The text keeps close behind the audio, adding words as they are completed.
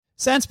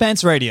Sans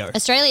Pants Radio,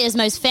 Australia's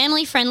most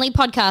family-friendly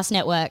podcast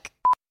network.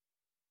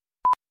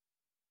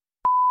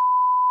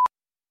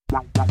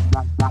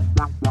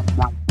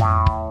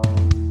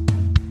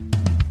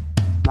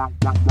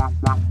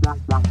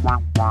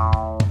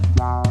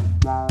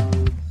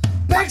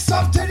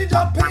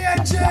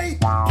 BigSoftTitty.png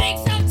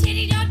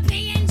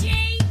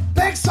BigSoftTitty.png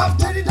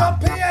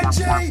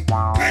BigSoftTitty.png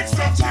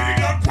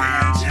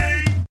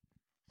BigSoftTitty.png.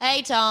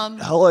 Hey, Tom.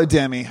 Hello,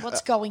 Demi.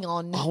 What's going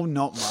on? Oh,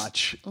 not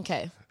much.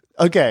 Okay.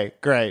 Okay,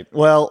 great.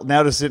 Well,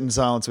 now to sit in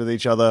silence with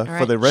each other for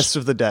right. the rest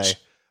of the day.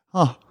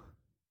 Oh,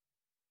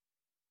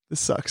 this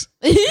sucks.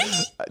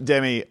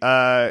 Demi,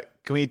 can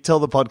we tell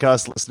the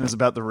podcast listeners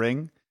about the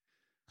ring?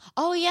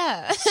 Oh,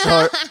 yeah.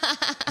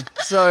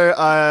 So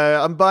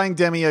I'm buying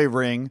Demi a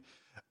ring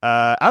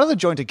out of the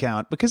joint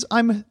account because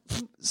I'm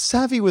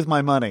savvy with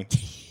my money.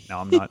 No,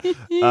 I'm not.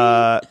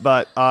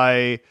 But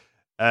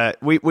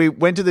we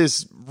went to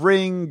this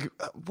ring.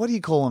 What do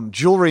you call them?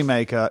 Jewelry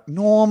maker.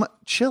 Norm,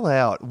 chill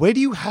out. Where do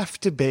you have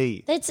to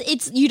be?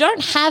 It's you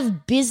don't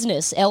have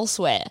business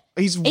elsewhere.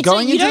 He's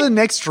going into the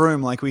next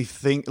room like we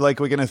think,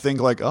 like we're going to think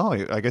like, oh,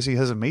 I guess he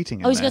has a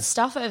meeting in he's there. got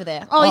stuff over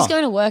there. Oh, he's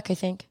going to work, I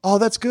think. Oh,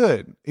 that's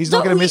good. He's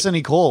not going to miss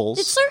any calls.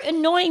 It's so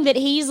annoying that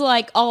he's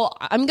like, oh,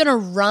 I'm going to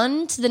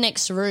run to the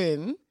next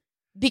room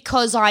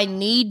because I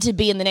need to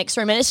be in the next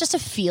room. And it's just a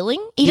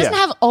feeling. He doesn't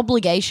have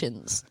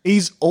obligations.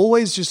 He's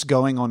always just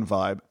going on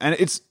vibe. And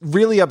it's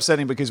really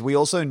upsetting because we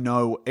also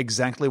know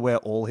exactly where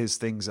all his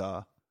things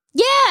are.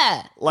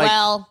 Yeah. Like-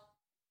 well,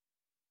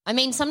 I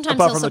mean, sometimes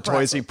Apart he'll from the toys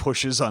surprise he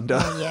pushes under.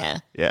 Yeah.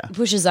 Yeah.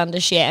 Pushes under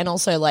shit and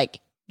also like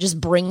just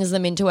brings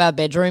them into our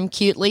bedroom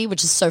cutely,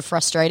 which is so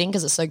frustrating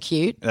because it's so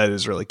cute. That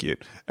is really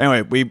cute.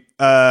 Anyway, we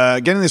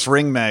getting this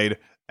ring made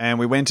and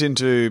we went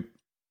into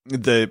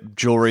the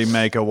jewelry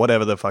maker,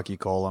 whatever the fuck you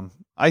call them.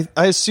 I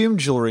assume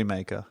jewelry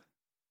maker.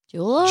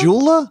 Jeweler?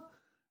 Jeweler?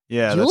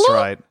 Yeah, that's Jeweler?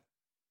 right.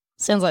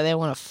 Sounds like they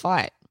want to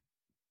fight.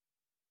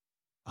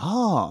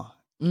 Oh,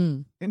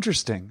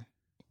 interesting.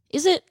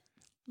 Is it?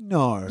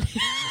 No.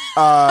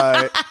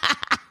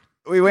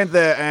 We went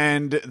there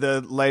and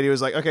the lady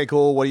was like, okay,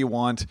 cool. What do you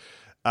want?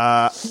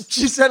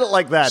 She said it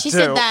like that She too.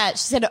 said that. She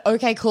said,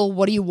 okay, cool.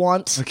 What do you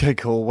want? Okay,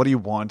 cool. What do you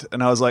want?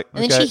 And I was like,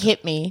 And okay. then she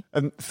hit me.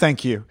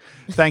 Thank you.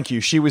 Thank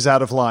you. She was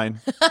out of line.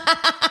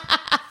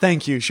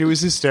 Thank you. She was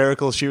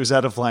hysterical. She was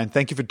out of line.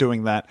 Thank you for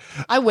doing that.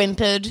 I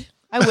whimpered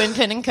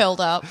and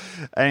curled up.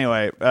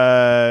 Anyway,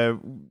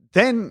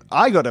 then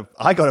I got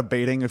a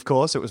beating, of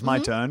course. It was my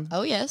turn.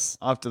 Oh, yes.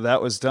 After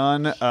that was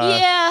done,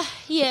 Yeah.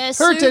 her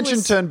Sue attention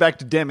was- turned back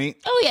to Demi.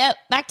 Oh, yeah.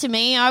 Back to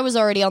me. I was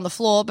already on the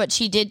floor, but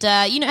she did,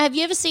 have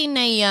you ever seen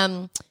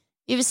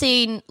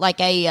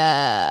like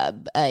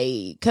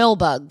a curl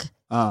bug?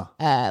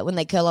 When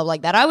they curl up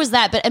like that. I was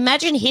that, but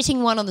imagine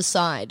hitting one on the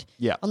side.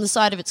 Yeah. On the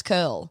side of its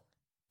curl.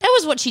 That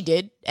was what she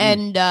did.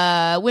 And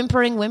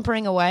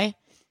whimpering away.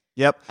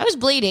 Yep. I was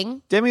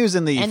bleeding. Demi was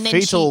in the And then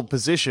fetal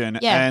position,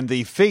 Yeah. and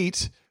the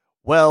feet,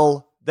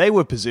 well, they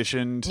were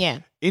positioned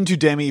into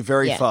Demi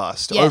very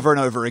fast, Yeah. over and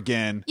over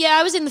again. Yeah,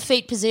 I was in the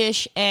feet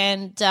position,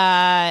 and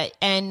then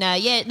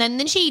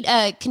she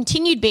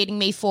continued beating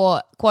me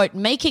for quote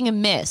making a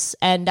mess,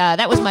 and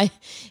that was my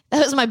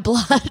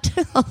blood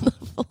on the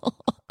floor.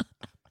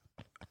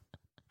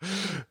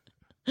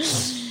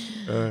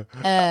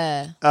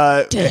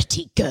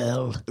 Dirty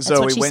girl. That's So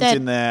what we she went said.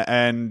 in there,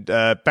 and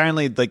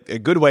apparently, like a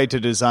good way to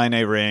design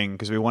a ring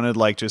because we wanted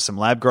like just some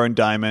lab-grown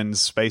diamonds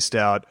spaced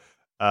out.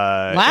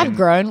 Lab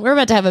grown. We're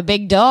about to have a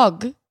big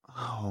dog.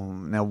 Oh,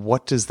 now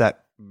what does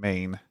that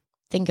mean?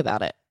 Think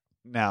about it.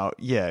 Now,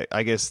 yeah,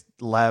 I guess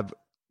we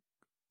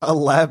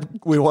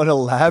want a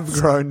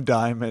lab-grown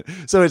diamond.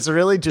 So it's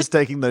really just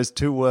taking those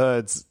two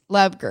words.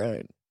 Lab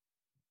grown.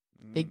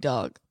 Big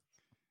dog.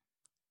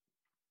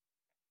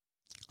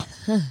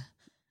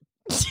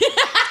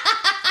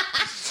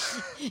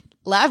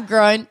 Lab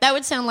grown. That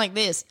would sound like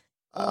this.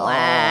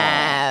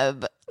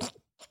 Lab.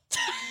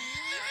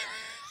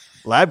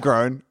 Lab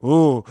grown.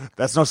 Ooh,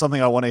 that's not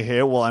something I want to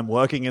hear while I'm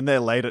working in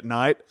there late at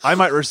night. I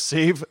might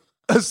receive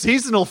a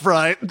seasonal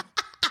fright.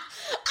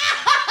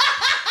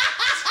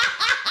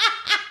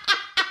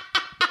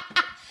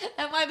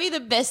 That might be the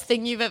best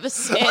thing you've ever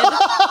said. Yeah,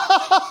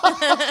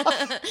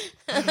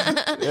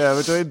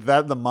 between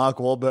that and the Mark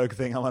Wahlberg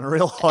thing, I'm on a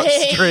real hot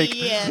streak.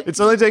 Yeah. It's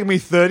only taken me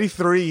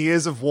 33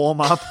 years of warm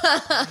up.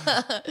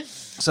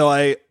 So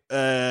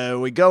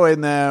we go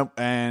in there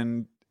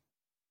and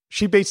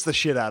she beats the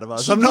shit out of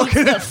us. I'm not Beats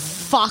gonna the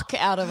fuck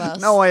out of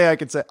us. No way I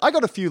could say. I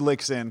got a few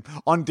licks in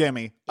on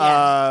Demi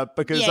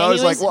because I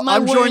was like, well, my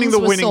I'm joining the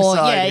wounds were winning sore.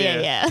 side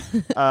Yeah.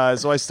 here.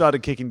 So I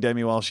started kicking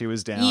Demi while she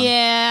was down.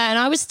 Yeah, and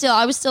I was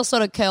still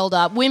sort of curled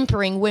up,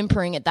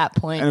 whimpering at that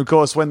point. And of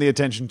course, when the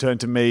attention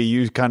turned to me,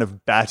 you kind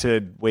of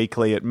battered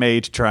weakly at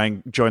me to try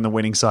and join the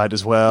winning side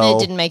as well. It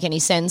didn't make any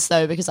sense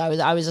though because I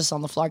was just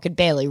on the floor. I could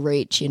barely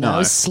reach. No. I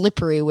was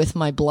slippery with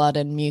my blood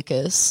and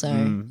mucus,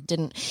 so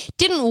didn't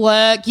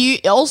work. You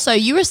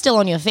were still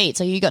on your feet,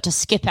 so you got to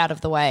skip out of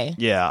the way.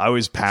 Yeah, I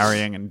was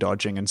parrying and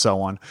dodging and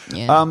so on.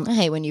 Yeah, I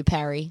hate when you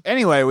parry.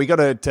 Anyway, we got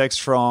a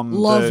text from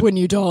when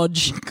you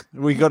dodge.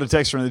 We got a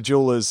text from the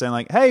jewelers saying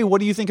like, "Hey, what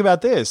do you think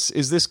about this?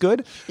 Is this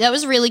good?" That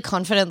was really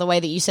confident the way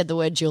that you said the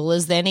word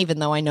jewelers then, even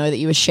though I know that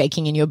you were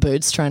shaking in your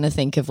boots trying to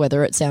think of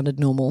whether it sounded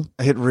normal.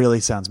 It really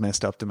sounds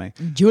messed up to me.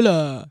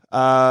 Jeweler.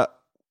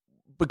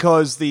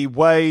 Because the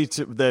way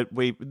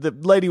the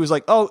lady was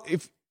like, "Oh,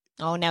 if."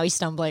 Oh, now he's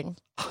stumbling.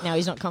 Now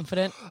he's not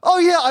confident. Oh,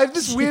 yeah, I have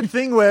this weird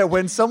thing where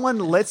when someone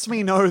lets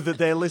me know that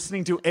they're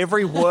listening to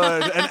every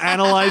word and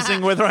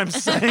analysing whether I'm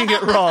saying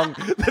it wrong,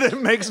 that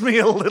it makes me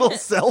a little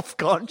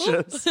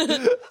self-conscious.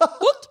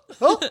 What?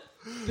 Oh,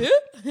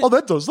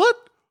 that does that?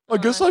 I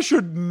guess I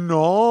should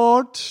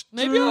not.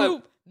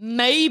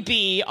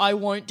 Maybe I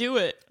won't do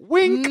it.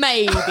 Wink.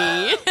 Maybe.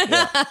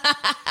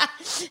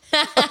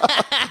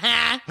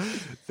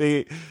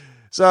 The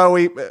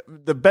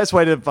best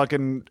way to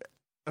fucking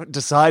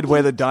decide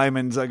where the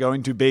diamonds are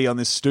going to be on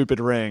this stupid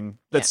ring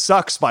that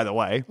sucks, by the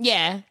way.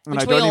 Yeah, and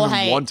which I don't even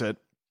hate. want it.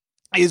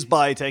 Is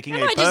by taking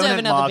a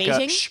permanent marker.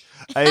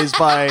 Is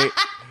by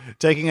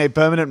taking a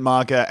permanent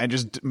marker and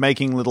just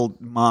making little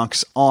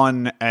marks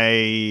on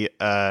I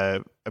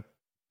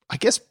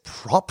guess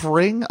prop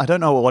ring. I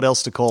don't know what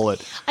else to call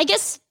it. I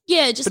guess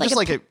just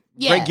like a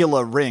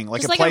regular ring,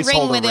 like just a placeholder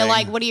ring where they're ring.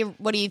 like, what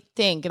do you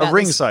think about a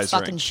ring this size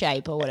fucking ring.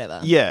 shape or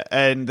whatever? Yeah,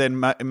 and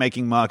then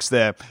making marks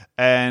there.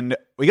 And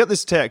we got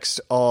this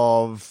text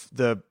of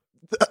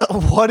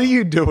what are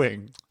you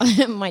doing?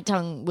 My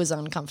tongue was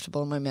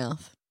uncomfortable in my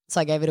mouth,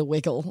 so I gave it a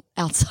wiggle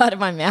outside of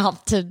my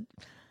mouth to.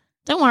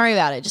 Don't worry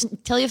about it. Just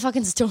tell your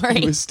fucking story.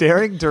 He was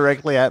staring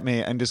directly at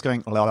me and just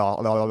going well,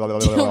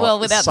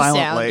 without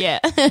silently. the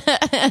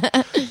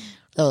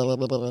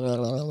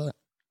sound, yeah.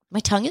 My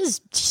tongue is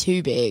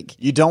too big.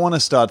 You don't want to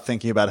start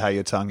thinking about how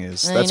your tongue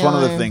is. That's one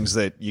of the things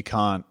that you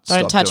can't Don't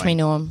stop touch me, doing.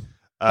 Norm.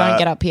 Don't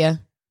get up here.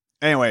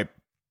 Anyway,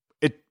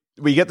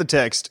 we get the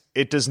text.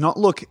 It does not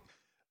look,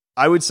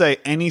 I would say,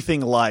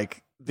 anything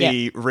like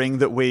the ring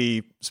that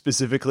we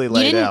specifically laid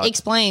out. You didn't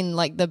explain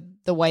like the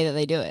way that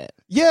they do it.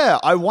 Yeah,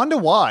 I wonder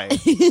why.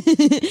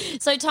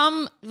 So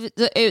Tom,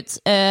 it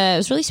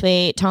was really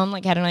sweet. Tom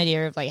like had an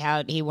idea of like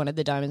how he wanted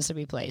the diamonds to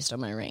be placed on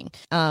my ring.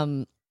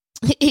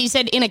 He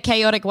said in a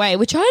chaotic way,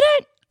 which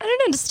I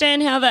don't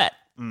understand how that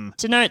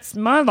denotes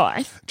my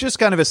life. Just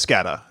kind of a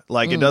scatter.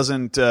 Like it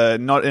doesn't,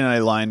 not in a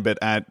line, but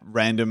at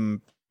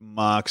random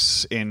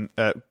marks in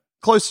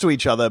close to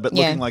each other, but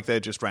looking like they're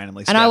just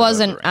randomly scattered.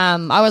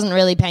 And I wasn't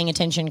really paying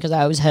attention because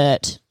I was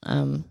hurt.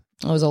 I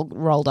was all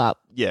rolled up.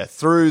 Yeah,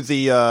 through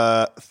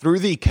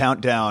the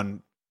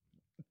countdown,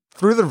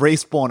 through the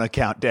respawner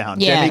countdown,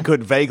 Demi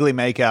could vaguely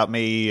make out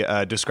me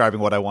describing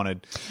what I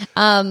wanted,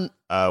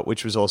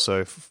 which was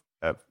also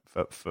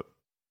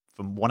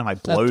from one of my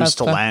blows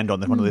to land on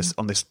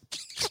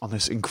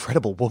this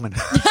incredible woman,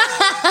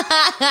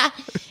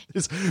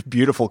 this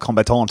beautiful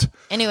combatant.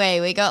 Anyway,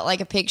 we got like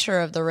a picture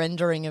of the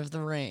rendering of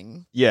the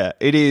ring. Yeah,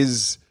 it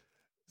is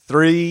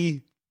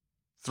three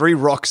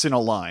rocks in a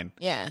line.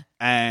 Yeah.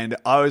 And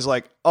I was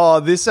like, oh,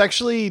 this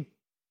actually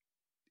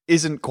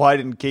isn't quite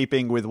in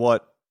keeping with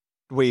what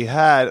we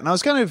had. And I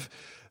was kind of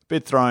a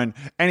bit thrown.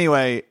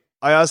 Anyway,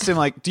 I asked him,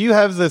 like, do you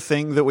have the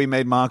thing that we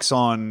made marks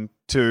on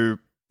to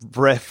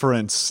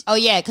reference? Oh,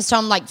 yeah, because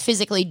Tom, like,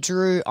 physically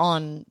drew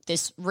on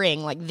this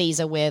ring, like,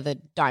 these are where the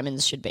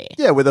diamonds should be.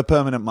 Yeah, with a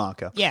permanent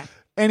marker. Yeah.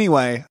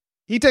 Anyway,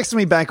 he texted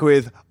me back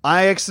with,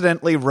 I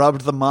accidentally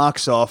rubbed the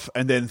marks off,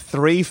 and then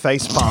 3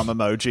 facepalm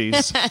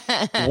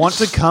emojis. Want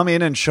to come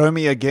in and show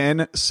me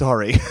again?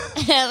 Sorry.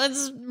 Yeah,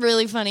 that's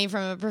really funny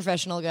from a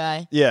professional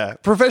guy. Yeah.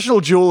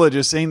 Professional jeweler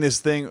just seeing this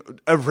thing,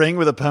 a ring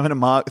with a permanent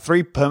mark,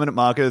 3 permanent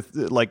markers,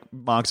 like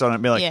marks on it,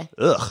 and be like,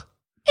 ugh.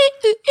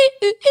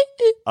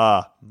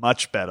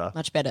 Much better.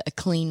 Much better. A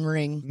clean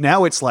ring.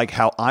 Now it's like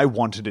how I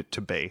wanted it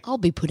to be. I'll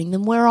be putting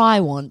them where I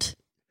want.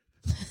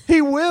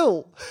 He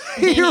will.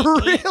 He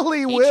really will.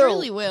 He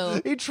truly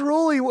will. He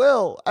truly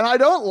will. And I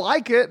don't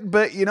like it,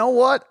 but you know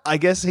what? I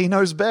guess he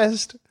knows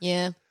best.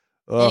 Yeah.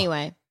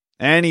 Ugh.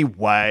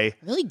 Anyway.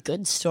 Really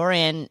good story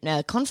and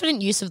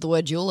confident use of the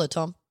word jeweler,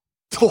 Tom.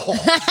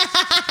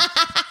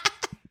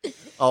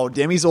 Oh,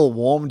 Demi's all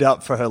warmed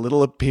up for her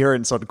little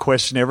appearance on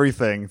Question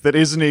Everything that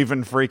isn't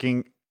even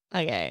freaking...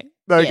 Okay.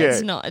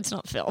 Okay. Yeah, it's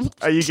not filmed.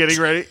 Are you getting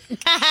ready?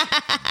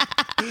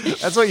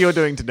 That's what you're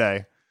doing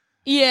today.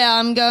 Yeah,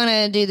 I'm going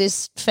to do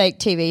this fake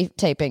TV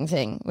taping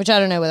thing, which I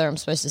don't know whether I'm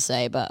supposed to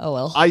say, but oh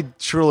well. I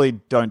truly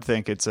don't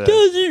think it's a...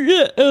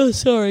 Oh,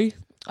 sorry.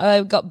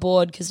 I got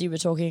bored because you were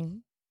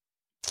talking.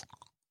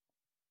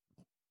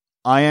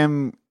 I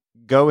am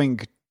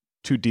going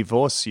to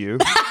divorce you.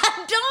 Don't!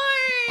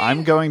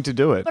 I'm going to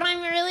do it. But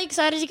I'm really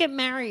excited to get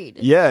married.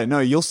 Yeah, no,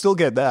 you'll still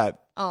get that.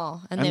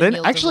 Oh, and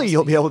then actually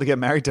you'll be able to get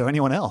married to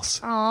anyone else.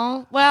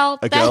 Oh, well.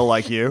 A girl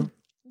like you.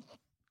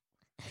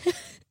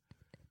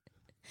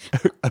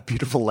 A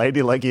beautiful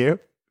lady like you.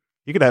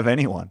 You could have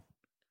anyone.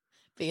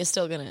 But you're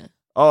still going to.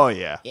 Oh,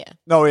 yeah. Yeah.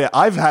 No, yeah,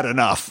 I've had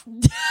enough.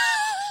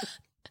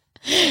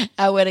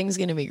 Our wedding's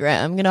going to be great.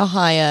 I'm going to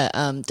hire,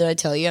 did I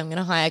tell you? I'm going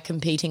to hire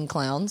competing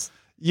clowns.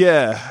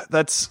 Yeah,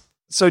 that's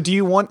So do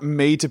you want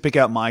me to pick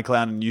out my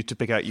clown and you to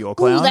pick out your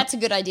clown? Ooh, that's a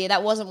good idea.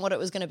 That wasn't what it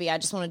was going to be. I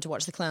just wanted to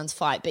watch the clowns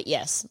fight. But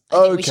yes,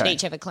 I think we should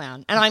each have a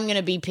clown. And I'm going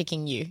to be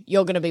picking you.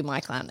 You're going to be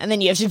my clown. And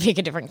then you have to pick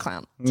a different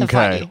clown to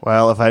fight you.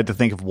 Well, if I had to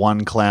think of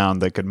one clown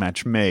that could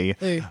match me,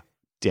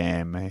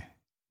 damn me.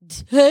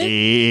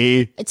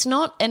 It's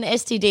not an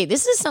STD.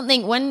 This is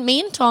something, when me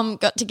and Tom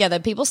got together,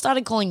 people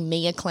started calling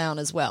me a clown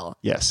as well.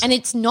 Yes. And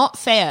it's not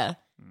fair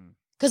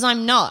because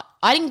I'm not.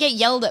 I didn't get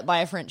yelled at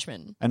by a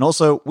Frenchman. And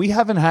also, we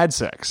haven't had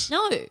sex.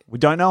 No. We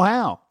don't know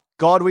how.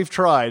 God, we've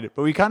tried,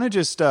 but we kind of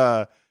just,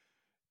 you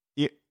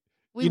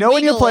know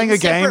when you're playing a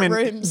game and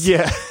rooms.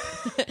 Yeah.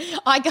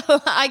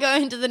 I go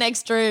into the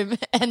next room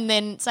and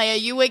then say, "Are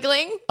you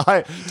wiggling?"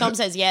 Tom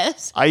says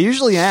yes. I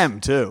usually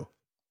am too.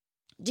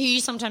 Do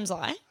you sometimes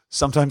lie?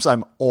 Sometimes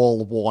I'm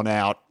all worn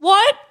out.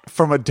 What?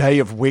 From a day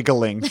of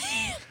wiggling.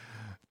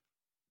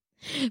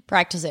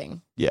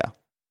 Practicing. Yeah.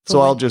 So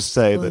I'll just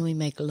say that we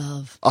make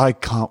love. I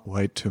can't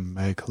wait to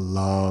make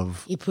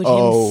love. You put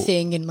him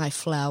thing in my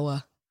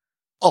flower.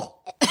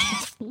 Oh.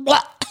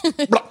 What?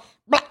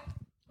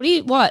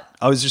 What?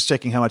 I was just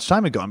checking how much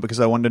time had gone because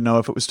I wanted to know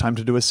if it was time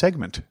to do a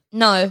segment.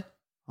 No.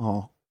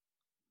 Oh.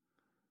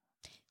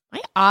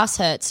 My ass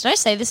hurts. Did I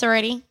say this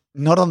already?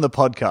 Not on the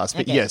podcast,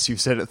 but yes,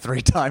 you've said it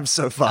 3 times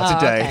so far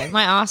today. Okay.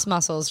 My ass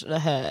muscles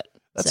hurt.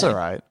 That's all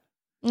right.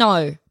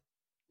 No.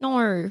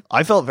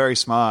 I felt very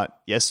smart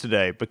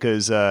yesterday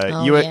because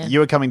you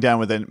were coming down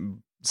with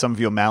some of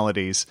your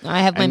maladies.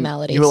 I have my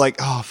maladies. You were like,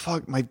 "Oh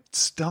fuck, my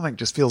stomach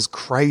just feels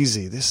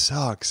crazy. This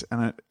sucks."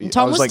 And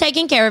Tom was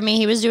taking care of me.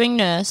 He was doing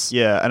nurse.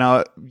 Yeah,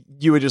 and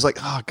you were just like,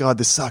 "Oh god,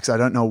 this sucks. I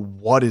don't know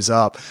what is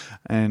up."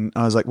 And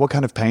I was like, "What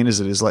kind of pain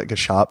is it? Is it like a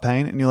sharp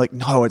pain?" And you're like,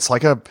 "No, it's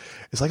like a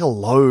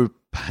low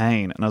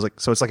pain." And I was like,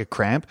 "So it's like a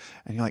cramp?"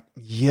 And you're like,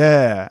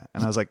 "Yeah."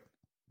 And I was like,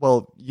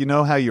 "Well, you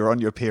know how you're on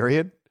your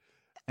period?"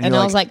 And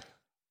I was like,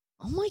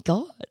 "Oh my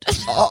god!"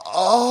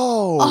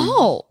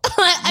 Oh!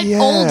 Yeah.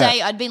 All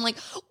day I'd been like,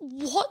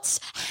 "What's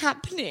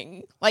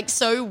happening?" Like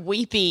so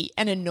weepy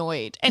and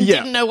annoyed, and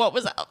didn't know what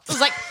was up. I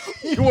was like,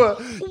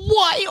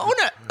 "Why on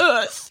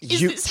earth is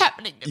this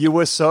happening?" You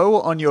were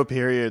so on your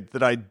period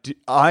that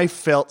I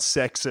felt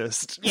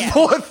sexist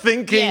for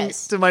thinking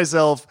to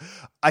myself,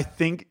 I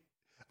think.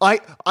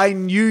 I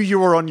knew you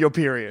were on your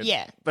period.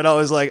 Yeah. But I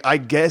was like, I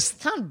guess.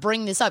 Can't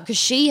bring this up because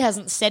she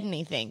hasn't said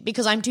anything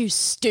because I'm too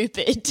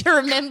stupid to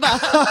remember.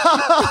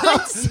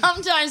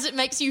 Sometimes it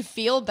makes you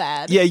feel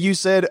bad. Yeah, you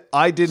said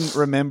I didn't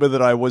remember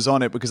that I was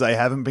on it because I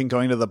haven't been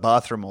going to the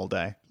bathroom all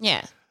day.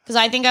 Yeah. Because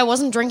I think I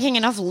wasn't drinking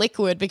enough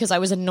liquid because I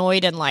was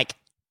annoyed and like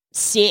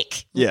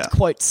sick. Yeah.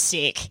 Quote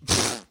sick.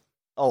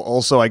 Oh,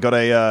 also I got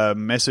a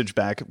message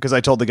back because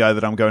I told the guy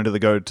that I'm going to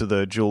go to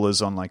the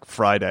jewelers on like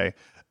Friday.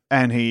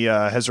 And he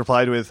has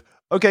replied with,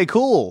 "Okay,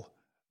 cool.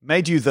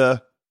 Made you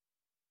the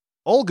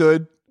all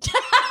good."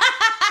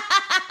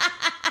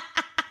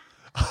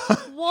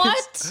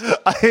 What?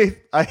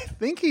 I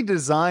think he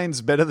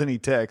designs better than he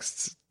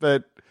texts,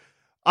 but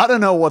I don't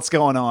know what's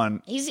going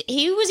on.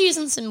 He was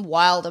using some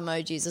wild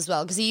emojis as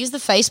well because he used the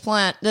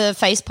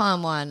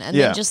facepalm one, and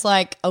then just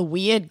like a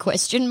weird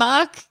question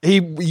mark. He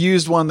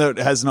used one that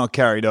has not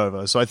carried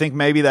over, so I think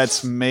maybe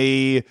that's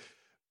me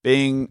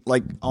being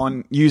like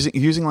on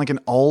using like an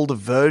old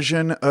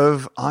version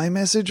of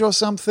iMessage or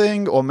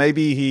something, or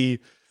maybe he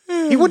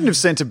wouldn't have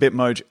sent a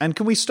Bitmoji. And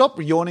can we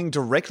stop yawning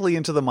directly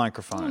into the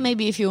microphone? Well,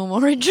 maybe if you were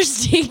more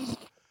interesting.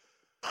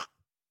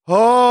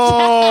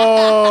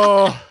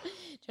 Oh, do you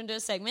want to do a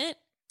segment?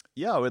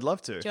 Yeah, I would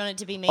love to. Do you want it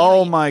to be me?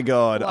 Oh my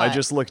god! What? I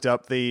just looked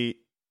up the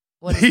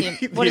what is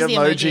the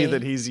emoji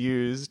that he's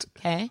used.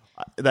 Okay.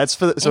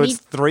 That's it's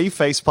 3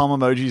 facepalm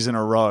emojis in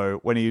a row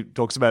when he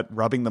talks about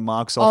rubbing the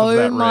marks off of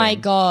that ring. Oh my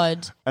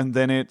god. And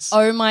then it's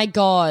oh my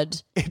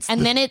god. It's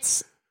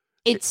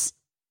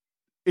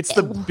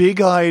the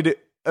big-eyed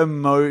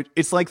emoji.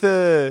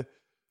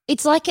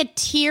 It's like a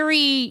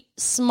teary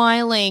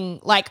smiling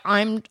like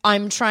I'm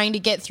trying to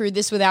get through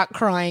this without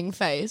crying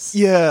face.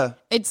 Yeah.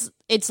 It's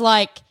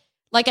like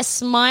a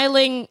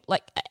smiling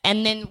like,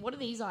 and then what do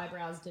these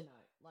eyebrows denote?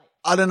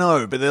 I don't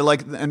know, but they're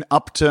like an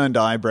upturned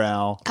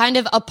eyebrow. Kind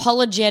of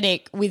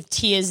apologetic with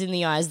tears in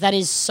the eyes. That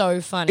is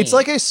so funny. It's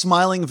like a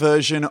smiling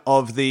version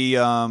of the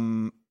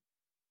 "Can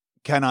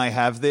I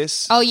have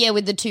this?" Oh, yeah,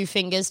 with the 2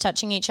 fingers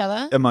touching each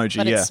other. Emoji,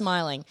 but it's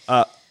smiling.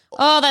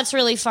 Oh, that's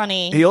really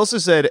funny. He also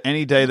said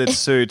any day that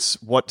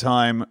suits, what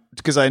time,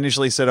 because I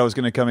initially said I was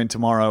going to come in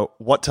tomorrow,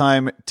 what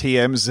time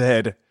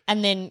TMZ.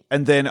 And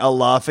then a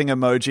laughing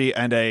emoji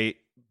and a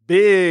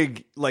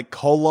big, like,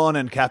 colon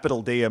and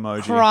capital D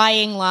emoji.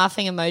 Crying,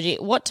 laughing emoji.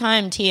 What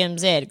time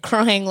TMZ?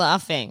 Crying,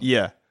 laughing.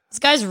 Yeah. This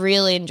guy's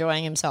really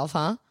enjoying himself,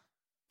 huh?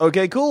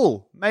 Okay,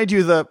 cool. Made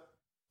you the...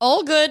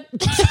 all good.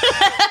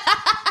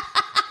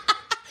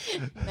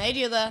 Made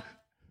you the...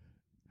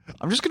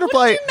 I'm just going to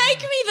play... What did you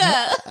make me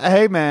the...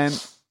 Hey, man.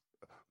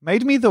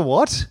 Made me the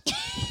what?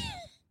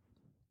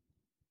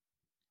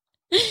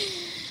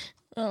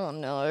 Oh,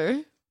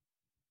 no.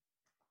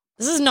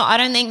 This is not... I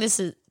don't think this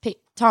is...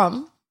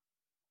 Tom...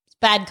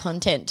 bad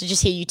content to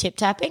just hear you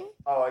tip-tapping.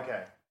 Oh,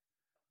 okay.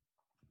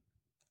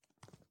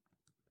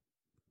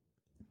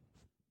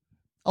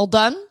 All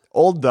done?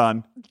 All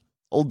done.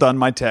 All done,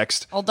 my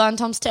text. All done,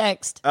 Tom's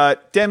text.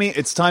 Demi,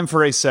 it's time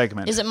for a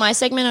segment. Is it my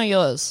segment or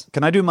yours?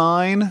 Can I do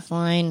mine?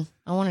 Fine.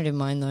 I want to do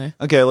mine, though.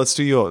 Okay, let's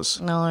do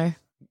yours. No.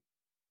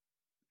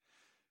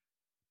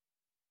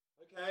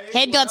 Okay.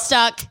 Head got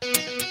stuck.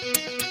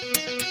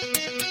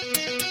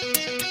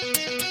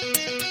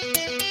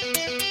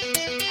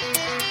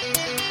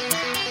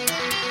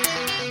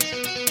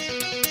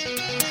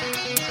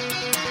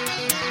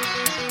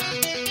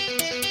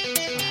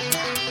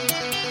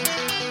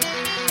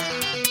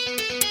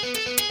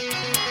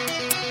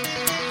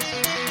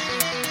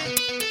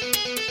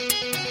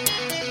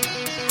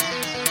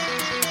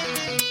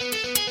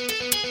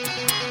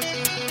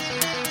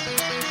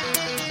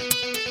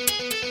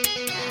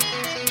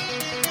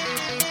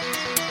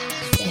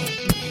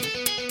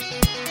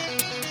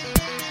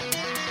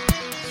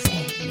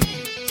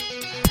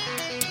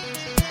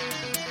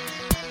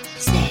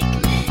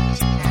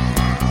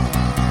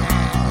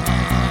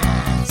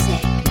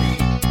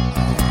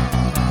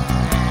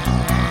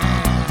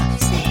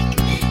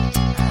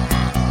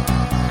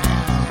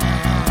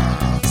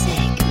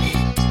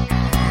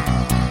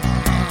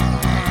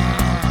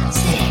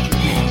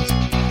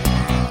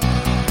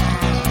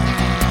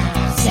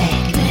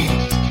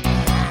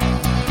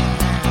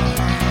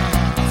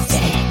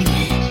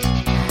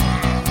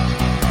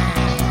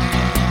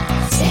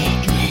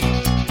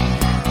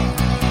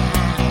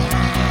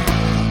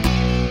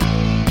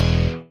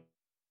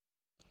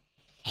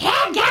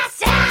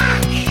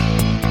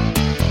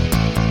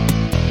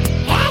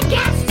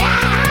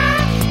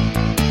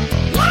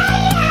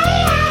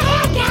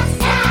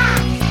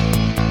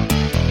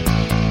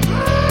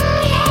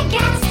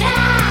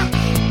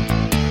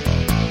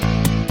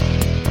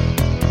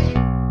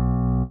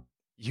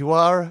 You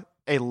are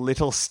a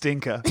little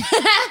stinker.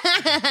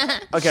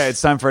 Okay,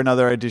 it's time for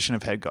another edition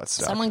of Head Got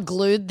Stuck. Someone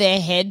glued their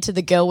head to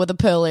the girl with a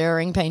pearl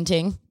earring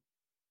painting.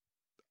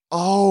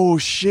 Oh,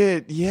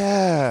 shit,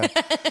 yeah.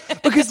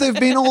 Because there've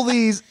been all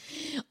these...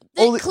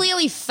 They're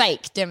clearly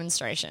fake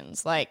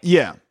demonstrations.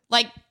 Yeah.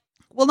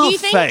 Well, not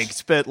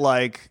faked, but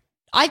what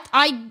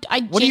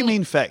do you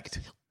mean faked?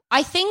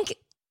 I think...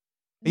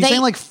 Are you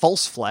saying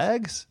false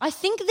flags? I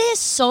think they're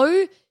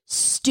so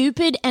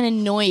stupid and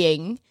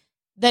annoying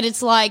that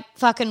it's like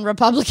fucking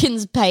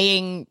Republicans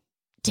paying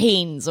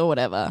teens or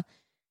whatever.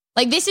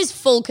 This is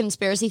full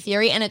conspiracy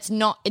theory, and it's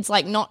not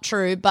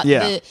true, but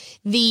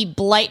the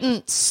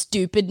blatant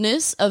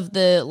stupidness of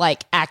the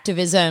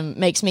activism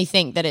makes me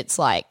think that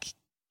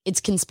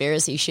it's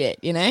conspiracy shit,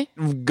 you know?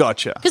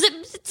 Gotcha. Because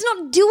it's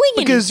not doing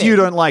anything. Because you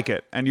don't like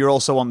it, and you're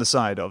also on the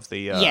side of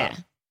the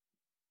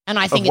and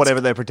I think of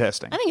whatever they're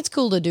protesting. I think it's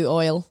cool to do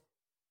oil.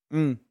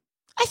 I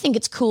think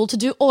it's cool to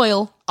do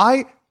oil.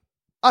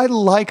 I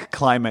like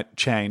climate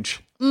change.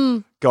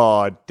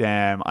 God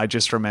damn. I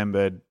just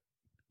remembered.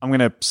 I'm going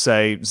to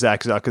say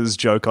Zach Zucker's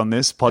joke on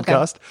this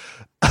podcast.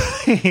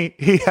 Okay.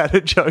 he had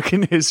a joke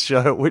in his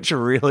show which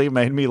really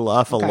made me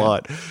laugh a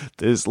lot.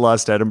 This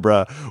last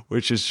Edinburgh,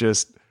 which is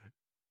just,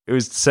 it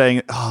was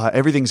saying,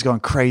 everything's gone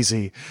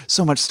crazy.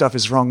 So much stuff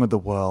is wrong with the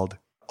world.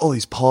 All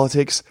these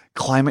politics,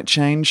 climate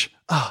change.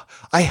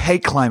 I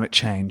hate climate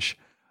change.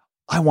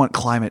 I want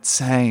climate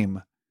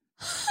same.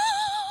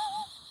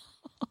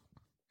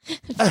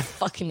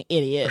 Fucking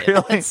idiot.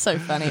 Really? That's so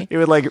funny. He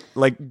would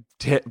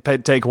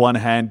take one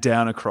hand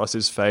down across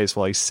his face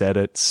while he said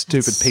it.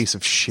 Stupid piece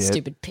of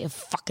shit. I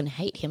fucking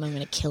hate him. I'm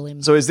going to kill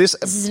him. So this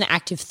is an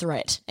active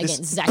threat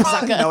against Zach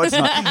Zucker. No, it's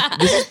not.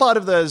 This is part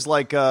of those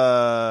they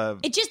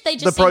just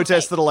the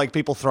protests that are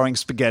people throwing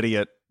spaghetti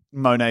at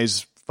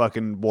Monet's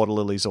fucking water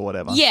lilies or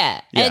whatever. Yeah.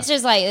 And it's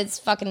just it's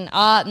fucking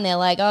art, and they're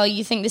like, oh,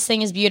 you think this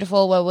thing is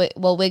beautiful? Well,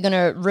 we're going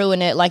to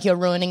ruin it like you're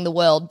ruining the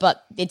world.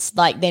 But it's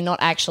they're not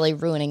actually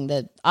ruining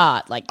the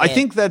art. I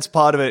think that's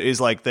part of it is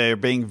they're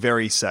being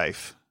very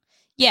safe.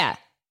 Yeah.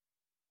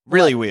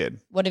 Really weird.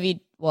 What have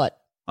you, what?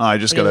 I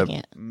just got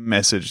a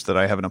message that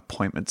I have an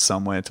appointment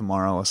somewhere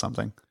tomorrow or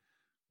something.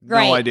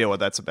 Great. No idea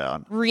what that's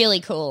about. Really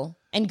cool.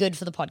 And good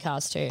for the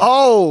podcast too.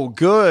 Oh,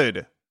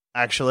 good.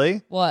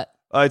 Actually. What?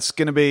 It's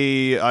going to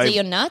be... Is it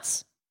your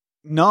nuts?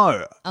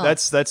 No. Oh.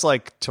 That's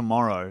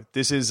tomorrow.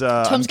 This is...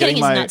 Tom's getting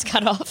his nuts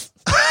cut off.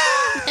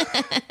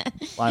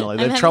 Finally.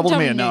 They've troubled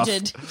me enough.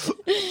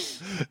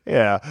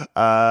 Yeah.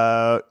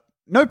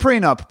 No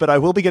prenup, but I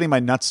will be getting my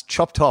nuts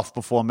chopped off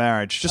before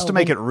marriage just to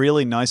make it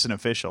really nice and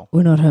official.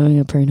 We're not having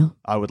a prenup.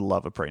 I would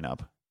love a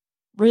prenup.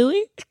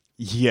 Really?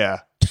 Yeah.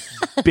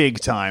 Big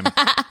time.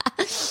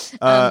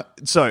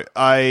 So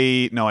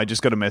I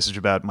just got a message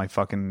about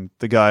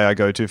the guy I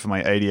go to for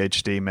my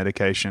ADHD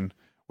medication,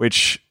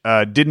 which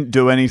didn't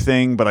do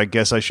anything, but I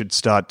guess I should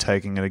start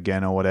taking it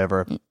again or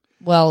whatever.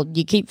 Well,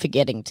 you keep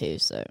forgetting to,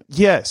 so.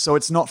 Yeah, so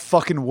it's not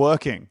fucking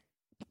working.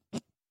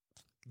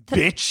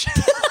 Bitch.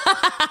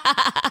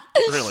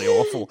 Really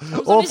awful.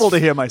 Awful to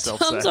hear myself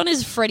say. Tom's on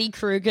his Freddy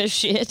Krueger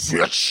shit.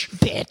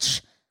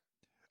 Bitch.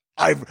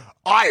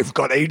 I've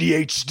got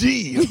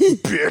ADHD,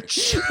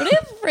 bitch. What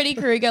if Freddy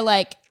Krueger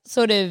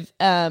sort of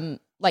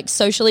like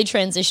socially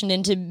transitioned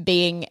into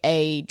being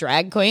a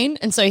drag queen,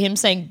 and so him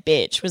saying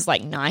bitch was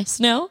like nice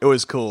now. It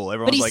was cool.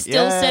 Everyone But he was like,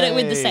 still said it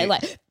with the "Yay." same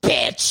like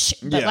bitch.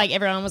 But like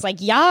everyone was like,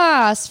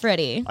 yes,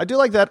 Freddie. I do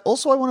like that.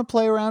 Also, I want to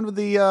play around with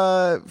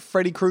the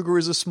Freddy Krueger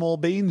is a small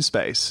bean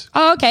space.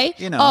 Oh, okay.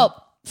 You know.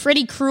 Oh,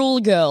 Freddie Cruel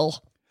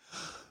Girl.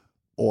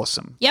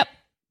 Awesome. Yep.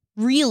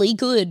 Really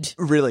good.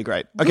 Really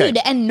great. Okay. Good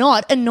and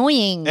not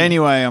annoying.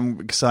 Anyway, I'm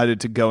excited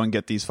to go and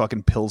get these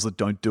fucking pills that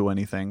don't do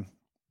anything.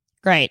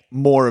 Great.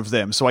 More of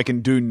them so I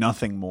can do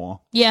nothing more.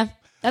 Yeah,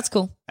 that's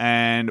cool.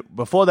 And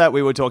before that,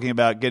 we were talking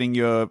about getting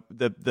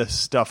the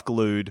stuff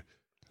glued.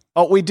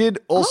 Oh, we did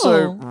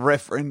also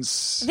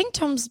reference... I think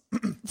Tom's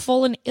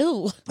fallen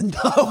ill. No,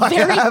 I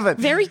haven't.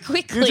 Very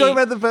quickly. You're talking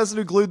about the person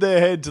who glued their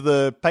head to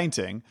the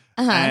painting.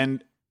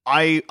 And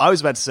I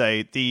was about to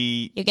say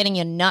You're getting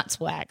your nuts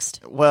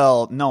waxed.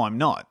 Well, no, I'm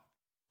not.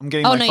 I'm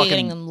getting you're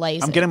getting them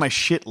lasered. I'm getting my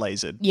shit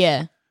lasered.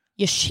 Yeah.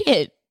 Your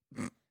shit.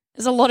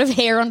 There's a lot of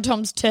hair on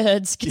Tom's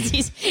turds because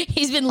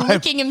he's been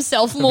licking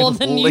himself more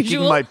than licking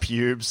usual. my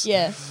pubes.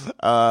 Yeah.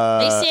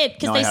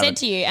 They said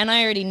to you, and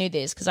I already knew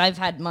this because I've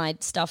had my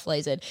stuff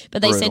lasered,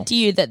 but they said to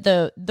you that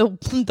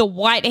the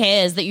white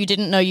hairs that you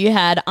didn't know you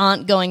had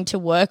aren't going to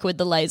work with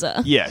the laser.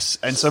 Yes,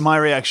 and so my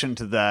reaction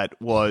to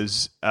that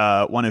was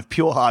one of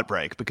pure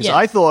heartbreak because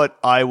I thought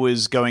I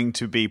was going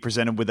to be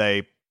presented with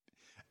a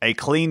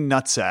clean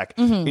nutsack.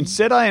 Mm-hmm.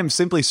 Instead, I am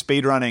simply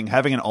speedrunning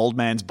having an old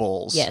man's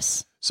balls.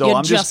 Yes. So You're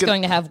I'm just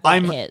going to have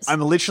white hairs. I'm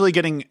literally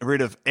getting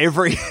rid of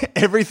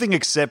everything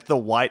except the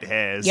white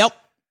hairs. Yep.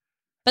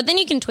 But then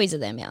you can tweezer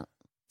them out.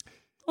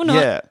 Or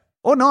not. Yeah.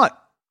 Or not.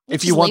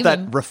 If you want that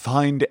them.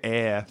 refined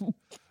air.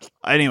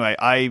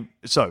 Anyway,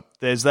 so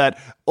there's that.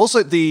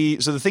 Also, the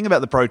thing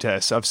about the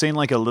protests, I've seen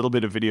like a little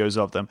bit of videos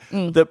of them.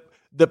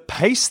 The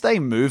pace they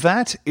move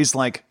at is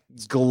like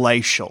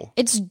glacial.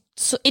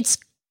 It's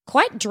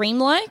quite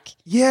dreamlike.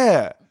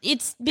 Yeah.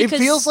 It's because it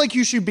feels like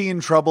you should be in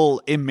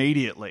trouble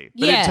immediately.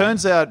 But it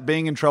turns out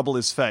being in trouble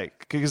is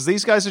fake because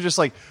these guys are just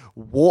like,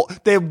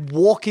 they're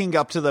walking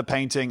up to the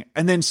painting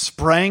and then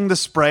spraying the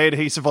spray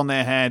adhesive on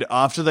their hand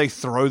after they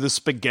throw the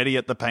spaghetti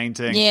at the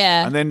painting.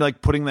 Yeah. And then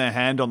like putting their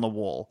hand on the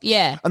wall.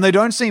 Yeah. And they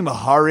don't seem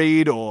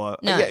hurried or...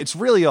 No. Yeah, it's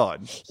really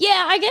odd.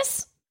 Yeah, I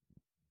guess...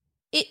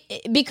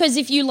 because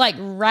if you like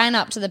ran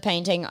up to the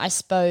painting, I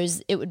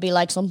suppose it would be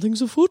like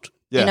something's afoot.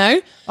 Yeah. You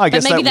know? I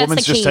guess maybe that that's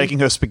woman's the just key. taking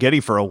her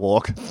spaghetti for a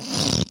walk.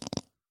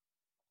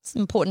 It's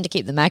important to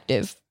keep them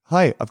active.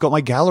 Hi, I've got my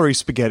gallery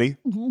spaghetti.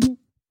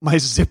 my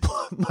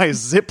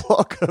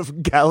Ziploc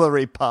of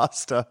gallery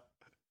pasta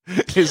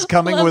is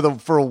coming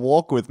for a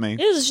walk with me.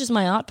 This is just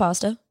my art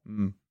pasta.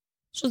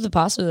 It's just the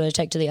pasta that I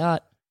take to the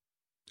art.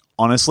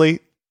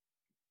 Honestly,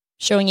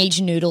 showing each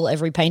noodle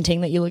every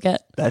painting that you look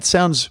at. That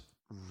sounds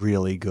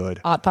really good.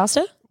 Art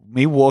pasta?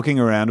 Me walking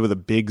around with a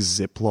big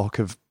Ziploc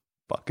of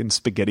fucking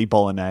spaghetti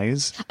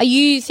bolognese. Are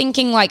you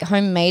thinking like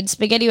homemade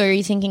spaghetti or are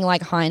you thinking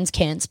like Heinz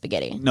canned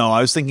spaghetti? No,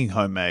 I was thinking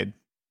homemade.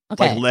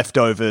 Okay. Like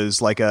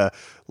leftovers, like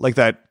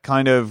that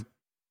kind of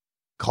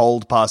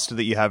cold pasta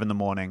that you have in the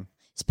morning.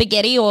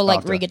 Spaghetti or like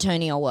After.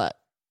 rigatoni or what?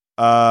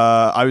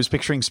 I was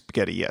picturing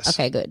spaghetti, yes.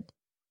 Okay, good.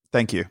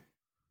 Thank you.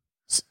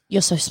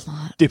 You're so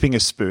smart. Dipping a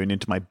spoon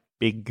into my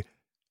big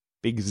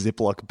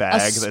Ziploc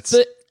bag.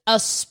 A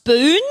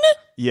spoon?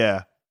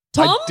 Yeah.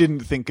 Tom? I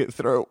didn't think it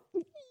through.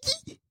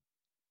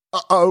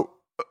 Uh-oh.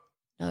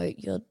 No,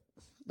 you're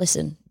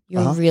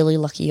really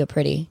lucky you're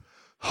pretty.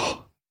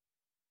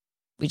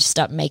 We just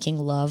start making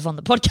love on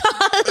the podcast.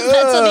 That's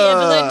what the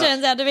episode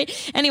turns out to be.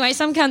 Anyway,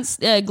 some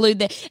cunts glued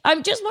there. I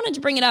just wanted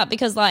to bring it up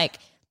because, like,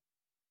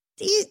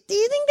 do you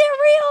think they're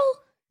real?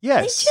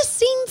 Yes. They just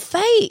seem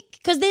fake.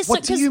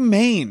 What do you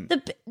mean?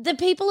 The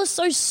people are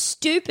so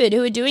stupid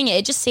who are doing it.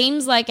 It just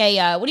seems like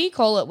a, what do you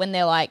call it when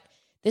they're like,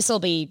 this will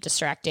be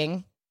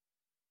distracting?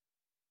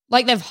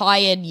 Like they've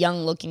hired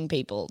young-looking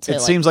people to.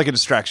 It seems like a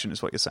distraction,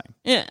 is what you're saying.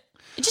 Yeah,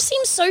 it just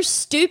seems so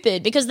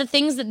stupid because the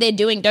things that they're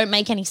doing don't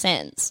make any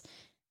sense.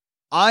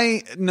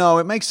 No,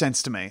 it makes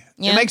sense to me.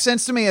 Yeah? It makes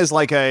sense to me as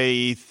like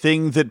a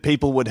thing that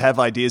people would have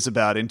ideas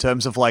about in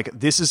terms of like,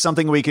 this is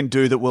something we can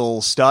do that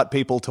will start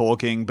people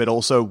talking, but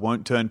also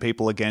won't turn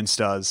people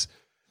against us.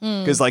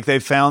 Because like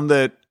they've found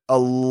that a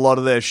lot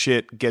of their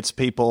shit gets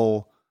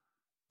people.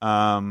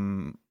 I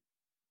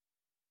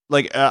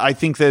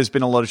think there's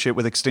been a lot of shit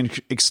with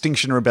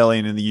Extinction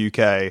Rebellion in the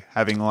UK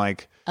having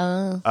like,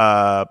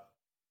 I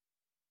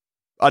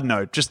don't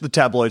know, just the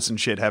tabloids and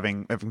shit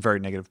having very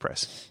negative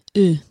press.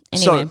 Anyway.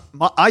 So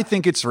I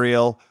think it's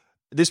real.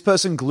 This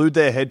person glued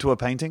their head to a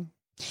painting?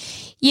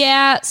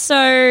 Yeah,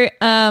 so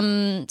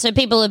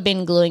people have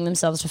been gluing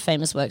themselves to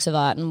famous works of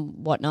art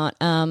and whatnot.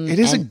 It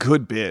is a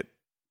good bit.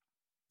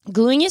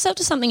 Gluing yourself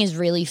to something is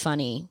really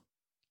funny.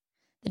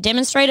 The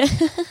demonstrator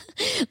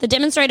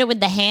with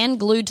the hand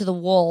glued to the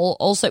wall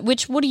also,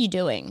 what are you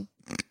doing?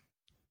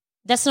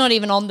 That's not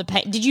even on the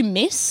paint. Did you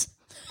miss?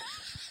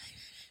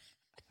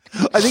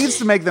 I think it's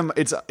to make them,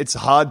 it's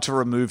hard to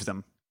remove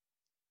them.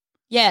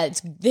 Yeah,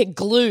 they're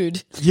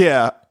glued.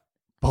 Yeah.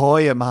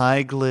 Boy, am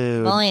I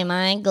glued. Boy, am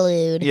I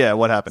glued. Yeah,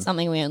 what happened?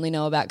 Something we only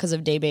know about because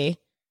of DB.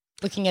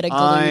 looking at a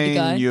glued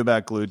guy. I knew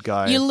about glued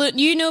guy.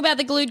 You knew about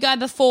the glued guy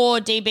before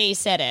DB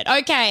said it.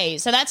 Okay,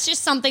 so that's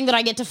just something that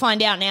I get to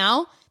find out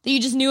now, that you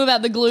just knew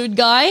about the glued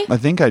guy? I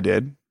think I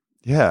did.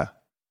 Yeah.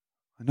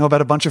 I know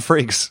about a bunch of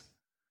freaks.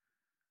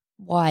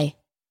 Why?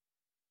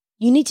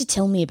 You need to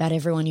tell me about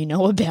everyone you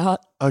know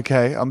about.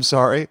 Okay, I'm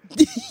sorry.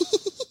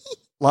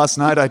 Last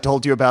night I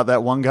told you about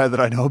that one guy that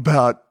I know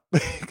about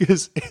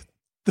because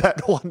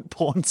that one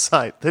porn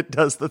site that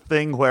does the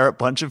thing where a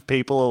bunch of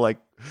people are like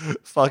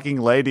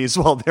fucking ladies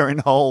while they're in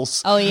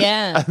holes. Oh,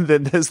 yeah. And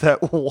then there's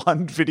that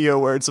one video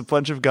where it's a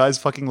bunch of guys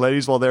fucking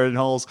ladies while they're in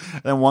holes.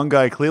 And then one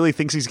guy clearly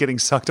thinks he's getting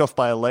sucked off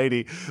by a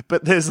lady.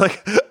 But there's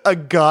like a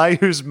guy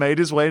who's made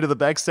his way to the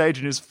backstage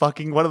and is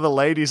fucking one of the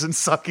ladies and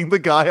sucking the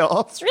guy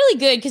off. It's really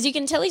good because you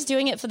can tell he's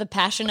doing it for the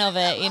passion of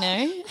it, you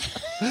know?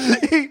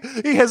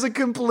 He has a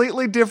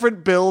completely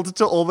different build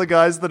to all the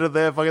guys that are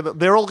there.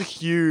 They're all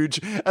huge.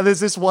 And there's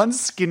this one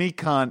skinny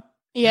cunt.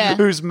 Yeah.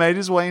 Who's made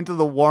his way into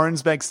the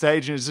Warrens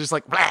backstage and is just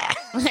like,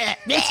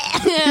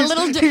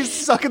 he's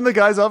sucking the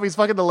guys off. He's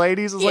fucking the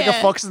ladies. It's like a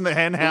fox in the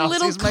hen house.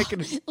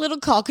 Little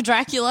cock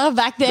Dracula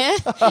back there,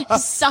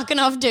 sucking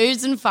off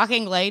dudes and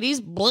fucking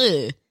ladies.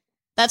 Bleh.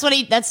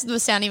 That's the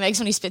sound he makes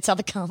when he spits out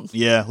the cum.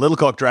 Yeah, Little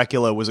Cock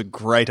Dracula was a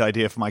great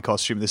idea for my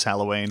costume this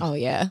Halloween. Oh,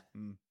 yeah.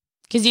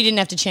 Because you didn't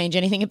have to change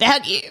anything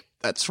about you.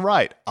 That's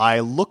right. I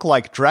look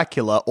like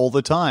Dracula all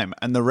the time.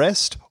 And the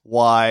rest,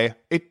 why,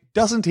 it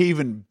doesn't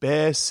even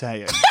bear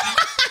saying.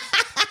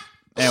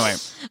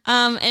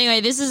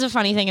 Anyway, this is a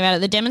funny thing about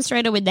it. The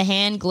demonstrator with the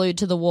hand glued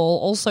to the wall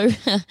also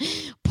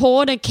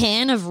poured a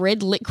can of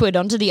red liquid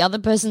onto the other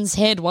person's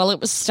head while it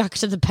was stuck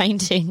to the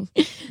painting.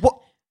 What?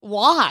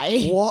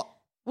 Why? What?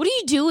 What are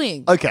you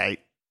doing? Okay.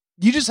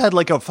 You just had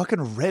like a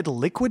fucking red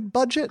liquid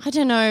budget? I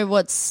don't know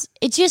That's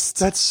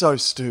so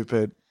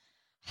stupid.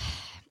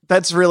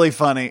 That's really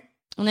funny.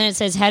 And then it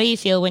says, how do you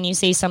feel when you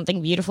see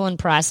something beautiful and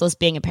priceless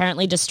being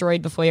apparently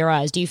destroyed before your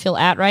eyes? Do you feel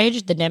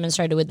outraged? The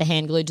demonstrator with the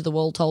hand glued to the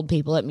wall told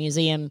people at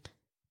museum,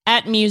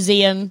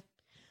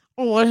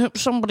 oh, I hope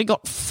somebody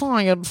got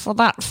fired for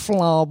that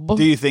flub.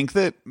 Do you think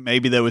that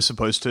maybe they were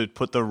supposed to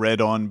put the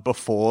red on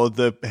before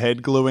the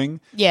head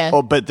gluing? Yeah.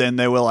 But then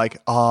they were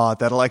like,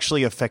 that'll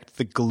actually affect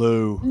the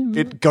glue. Mm-hmm.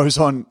 It goes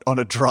on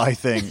a dry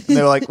thing. And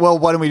they were like, well,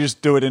 why don't we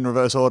just do it in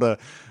reverse order?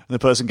 And the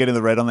person getting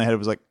the red on their head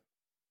was like,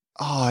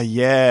 oh,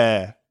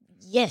 yeah.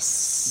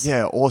 Yes.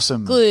 Yeah,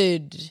 awesome.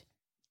 Good.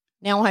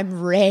 Now I'm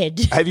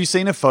red. Have you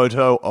seen a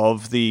photo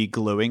of the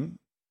gluing?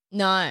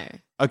 No.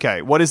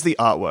 Okay, what is the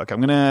artwork?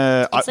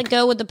 It's the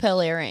girl with the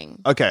pearl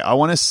earring. Okay, I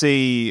want to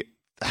see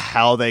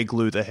how they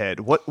glue the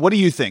head. What do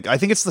you think? I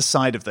think it's the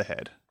side of the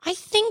head.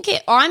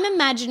 I'm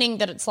imagining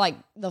that it's like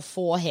the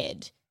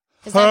forehead.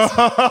 So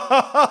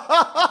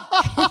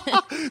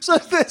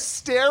they're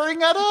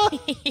staring at her?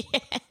 Yeah.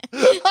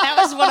 That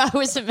was what I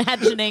was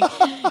imagining.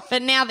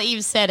 But now that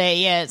you've said it,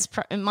 yeah,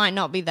 it might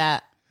not be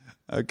that.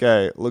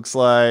 Okay, looks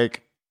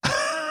like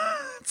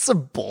it's a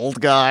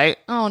bald guy.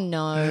 Oh,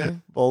 no.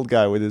 Bald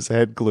guy with his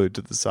head glued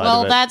to the side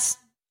of it.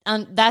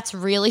 Well, that's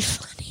really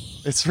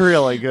funny. It's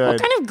really good.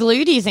 What kind of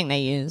glue do you think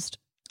they used?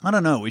 I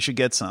don't know. We should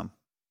get some.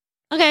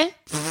 Okay.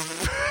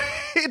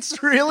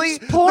 It's really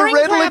the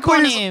red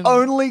liquid is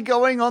only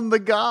going on the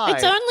guy.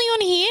 It's only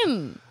on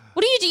him.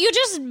 What do you do? You're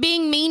just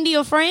being mean to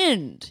your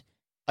friend.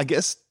 I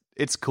guess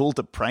it's cool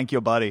to prank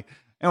your buddy.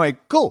 Anyway,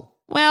 cool.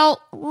 Well,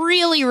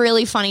 really,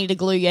 really funny to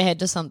glue your head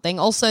to something.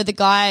 Also, the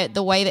guy,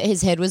 the way that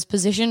his head was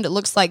positioned, it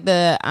looks like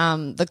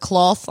the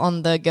cloth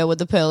on the girl with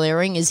the pearl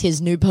earring is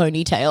his new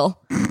ponytail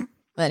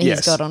that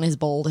he's got on his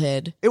bald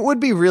head. It would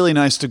be really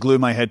nice to glue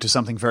my head to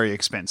something very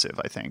expensive,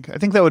 I think. I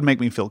think that would make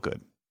me feel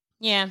good.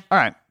 Yeah. All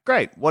right.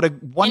 Great. What a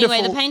wonderful...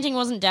 Anyway, the painting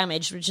wasn't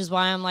damaged, which is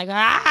why I'm like,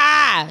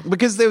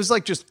 Because there was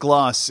like just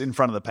glass in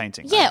front of the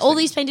painting. Yeah, all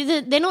these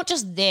paintings, they're not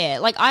just there.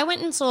 Like I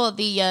went and saw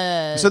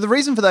the... So the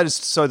reason for that is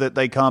so that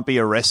they can't be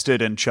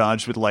arrested and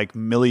charged with like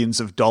millions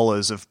of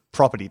dollars of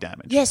property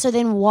damage. Yeah, so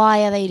then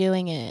why are they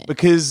doing it?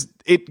 Because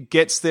it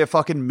gets their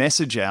fucking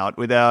message out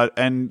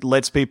and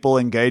lets people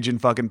engage in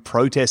fucking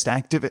protest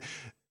activity.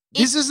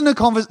 This isn't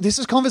a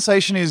this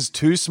conversation is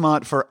too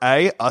smart for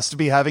A, us to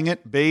be having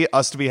it, B,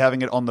 us to be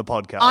having it on the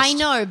podcast. I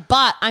know,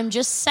 but I'm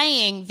just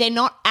saying they're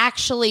not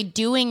actually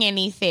doing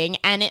anything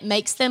and it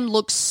makes them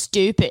look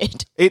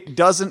stupid. It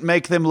doesn't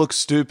make them look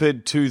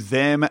stupid to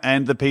them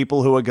and the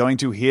people who are going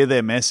to hear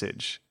their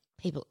message.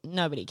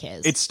 Nobody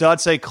cares. It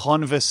starts a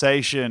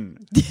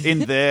conversation in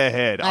their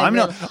head. I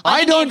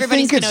don't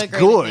think it's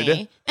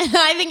good.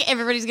 I think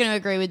everybody's going to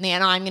agree with me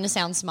and I'm going to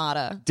sound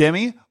smarter.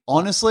 Demi,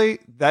 honestly,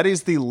 that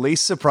is the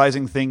least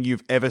surprising thing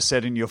you've ever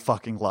said in your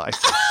fucking life.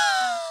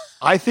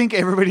 I think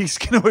everybody's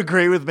going to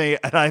agree with me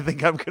and I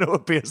think I'm going to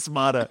appear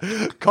smarter.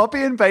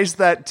 Copy and paste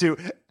that to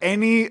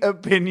any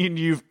opinion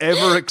you've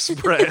ever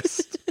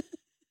expressed.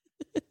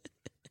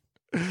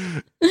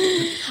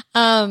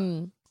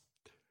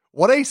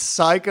 What a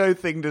psycho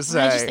thing to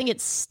say. I just think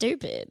it's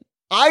stupid.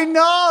 I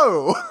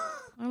know.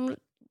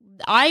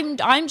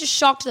 I'm just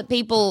shocked that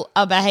people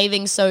are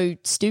behaving so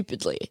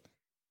stupidly.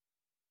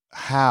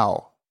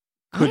 How?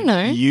 I don't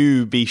know.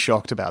 You be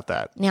shocked about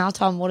that? Now,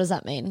 Tom, what does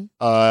that mean?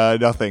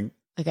 Nothing.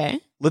 Okay.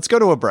 Let's go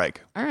to a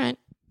break. All right.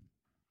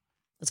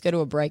 Let's go to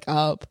a break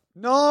up.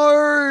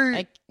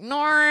 No.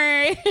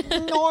 No.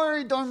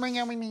 No, don't bring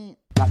out with me.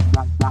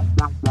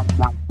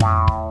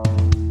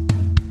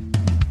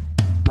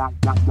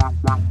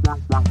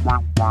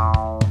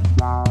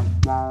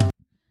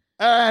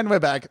 And we're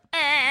back.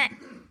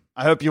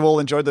 I hope you all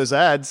enjoyed those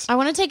ads. I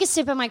want to take a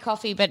sip of my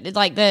coffee, but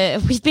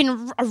we've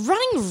been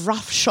running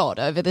roughshod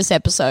over this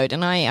episode,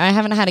 and I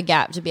haven't had a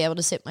gap to be able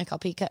to sip my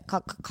coffee.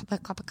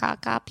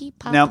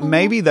 Now,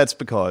 maybe that's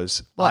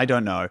because What? I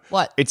don't know.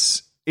 What?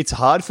 It's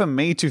hard for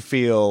me to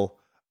feel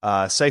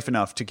safe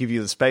enough to give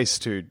you the space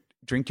to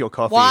drink your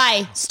coffee.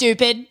 Why,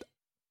 stupid?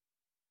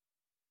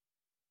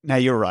 Now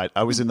you're right.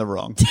 I was in the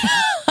wrong.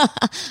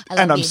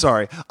 I'm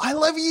sorry. I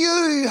love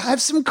you.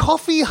 Have some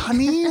coffee,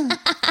 honey.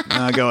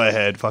 No, go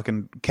ahead.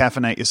 Fucking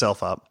caffeinate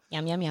yourself up.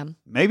 Yum, yum, yum.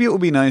 Maybe it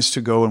would be nice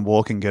to go and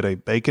walk and get a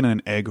bacon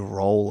and egg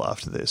roll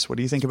after this. What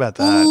do you think about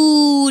that?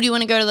 Ooh, do you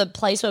want to go to the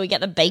place where we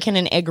get the bacon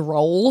and egg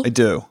roll? I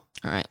do.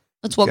 All right.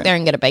 Let's walk there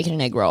and get a bacon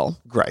and egg roll.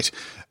 Great.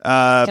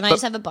 Can I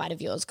just have a bite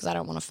of yours because I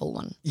don't want a full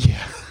one?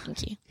 Yeah.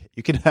 Thank you.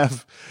 You can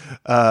have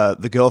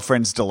the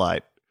Girlfriend's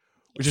Delight,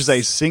 which is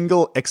a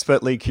single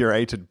expertly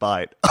curated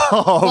bite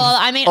of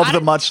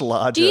the much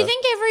larger. Do you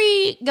think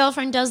every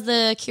girlfriend does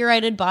the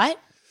curated bite?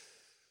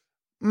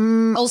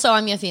 Also,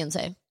 I'm your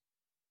fiance.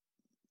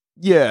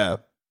 Yeah.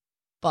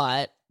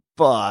 But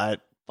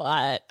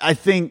I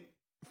think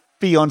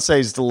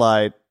Fiance's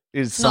Delight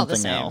is not the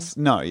something same. else.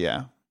 No,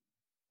 yeah.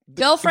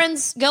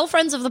 Girlfriends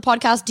of the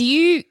podcast, do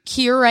you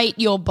curate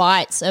your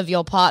bites of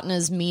your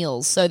partner's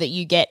meals so that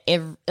you get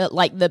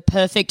the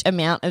perfect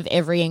amount of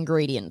every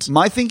ingredient?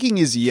 My thinking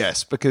is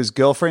yes, because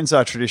girlfriends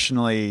are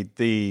traditionally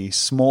the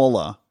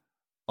smaller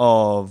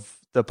of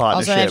the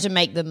partnership. Also, they have to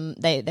make them.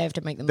 They have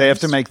to make them. They have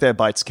to make their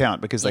bites count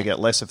because they get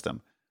less of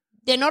them.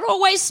 They're not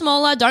always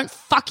smaller. Don't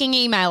fucking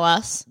email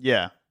us.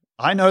 Yeah,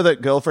 I know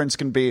that girlfriends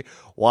can be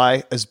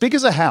as big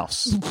as a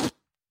house.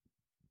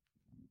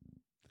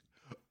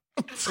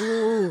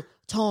 Ooh,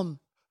 Tom,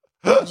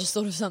 I just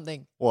thought of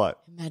something.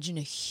 What? Imagine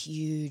a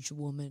huge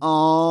woman.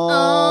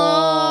 Oh.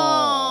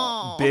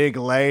 Big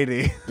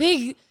lady.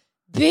 Big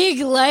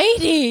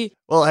lady.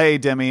 Well, hey,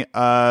 Demi,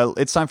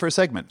 it's time for a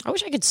segment. I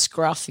wish I could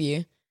scruff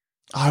you.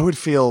 I would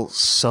feel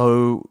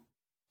so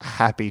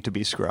happy to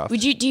be scruffed.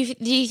 Would you? Do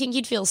you think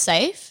you'd feel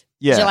safe?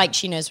 Yeah. So,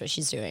 she knows what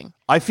she's doing.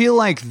 I feel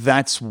like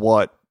that's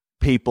what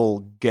people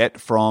get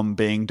from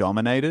being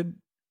dominated,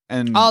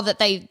 and that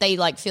they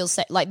feel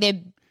safe,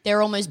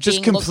 they're almost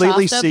just being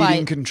completely looked after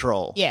ceding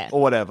control,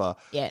 or whatever.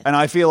 Yeah, and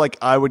I feel like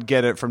I would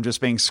get it from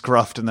just being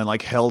scruffed and then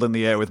held in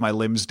the air with my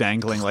limbs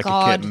dangling like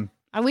a kitten.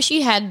 I wish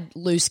you had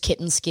loose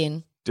kitten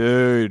skin.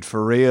 Dude,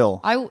 for real.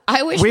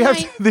 I wish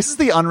this is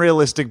the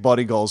unrealistic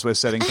body goals we're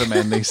setting for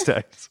men these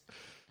days.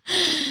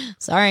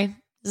 Sorry.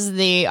 This is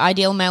the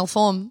ideal male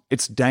form.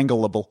 It's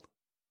dangleable.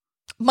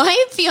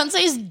 My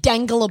fiance is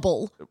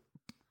dangleable.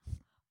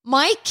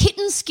 My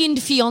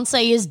kitten-skinned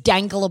fiance is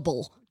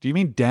dangleable. Do you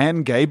mean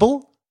Dan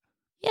Gable?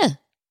 Yeah.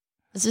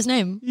 That's his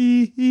name.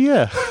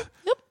 Yeah.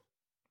 Yep.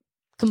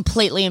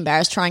 Completely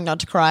embarrassed, trying not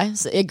to cry,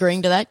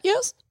 agreeing to that.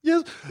 Yes.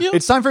 Yes. Yep.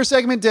 It's time for a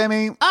segment,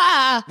 Demi.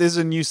 There's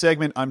a new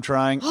segment I'm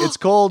trying. It's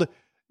called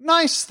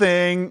Nice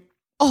Thing.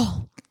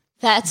 Oh,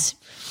 that's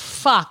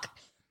fuck.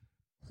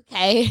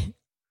 Okay.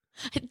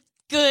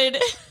 Good.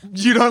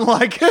 You don't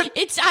like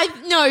it?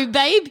 No,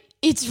 babe.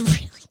 It's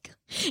really good.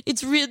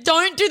 It's real.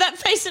 Don't do that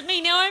face at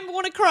me now. I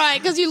want to cry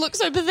because you look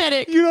so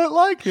pathetic. You don't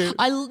like it? No,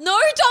 Tom, I love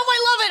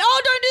it.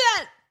 Oh, don't do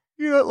that.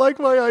 You don't like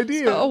my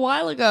idea. So a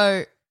while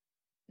ago.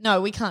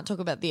 No, we can't talk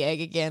about the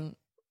egg again.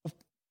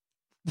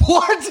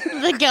 What?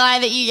 The guy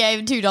that you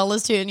gave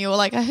 $2 to and you were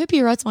like, I hope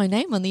he writes my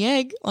name on the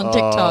egg on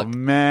TikTok. Oh,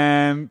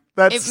 man.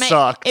 That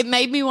sucked. It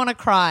made me want to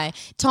cry.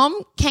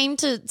 Tom came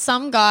to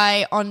some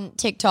guy on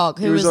TikTok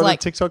who was was on like...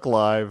 a TikTok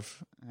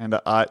live and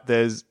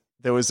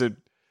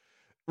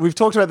we've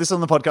talked about this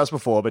on the podcast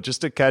before, but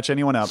just to catch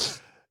anyone up,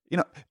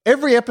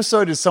 every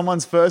episode is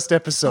someone's first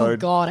episode. Oh,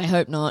 God, I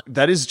hope not.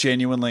 That is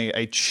genuinely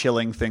a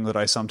chilling thing that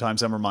I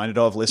sometimes am reminded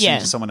of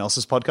listening to someone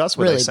else's podcast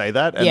where Really? they say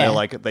that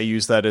and they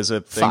use that as a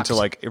thing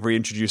Fucked. to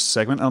reintroduce a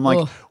segment. And I'm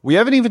like, we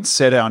haven't even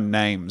said our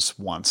names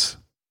once.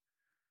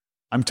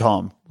 I'm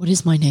Tom. What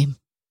is my name?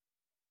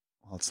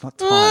 Well, it's not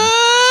Tom.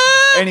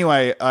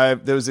 Anyway,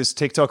 there was this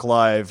TikTok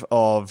live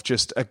of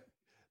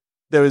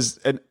there was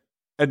an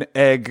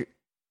egg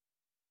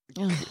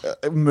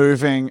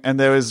moving and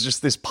there was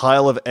just this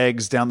pile of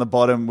eggs down the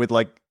bottom with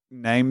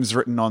names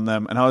written on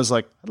them, and I was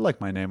like, I'd like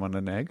my name on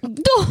an egg.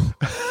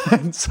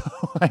 And so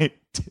I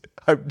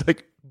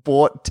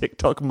bought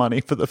TikTok money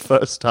for the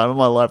first time in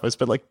my life. I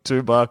spent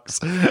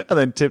 $2 and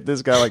then tipped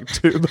this guy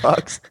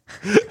 $2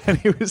 and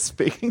he was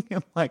speaking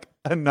in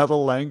another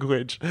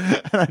language,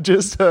 and I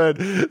just heard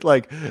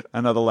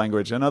another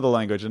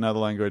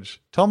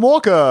language. Tom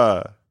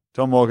Walker,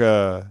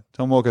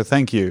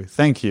 thank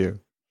you.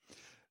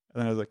 And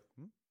then I was like,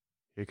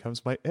 here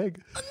comes my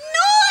egg. No!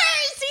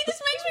 See,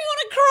 this makes me want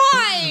to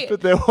cry.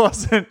 But there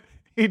wasn't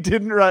he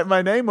didn't write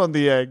my name on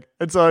the egg.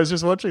 And so I was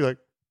just watching like,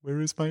 where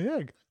is my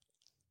egg?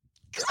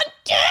 God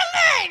damn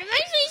it! It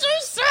makes me so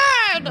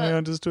sad. I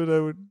understood I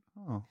would.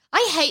 Oh.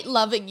 I hate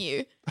loving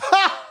you.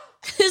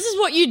 This is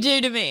what you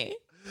do to me.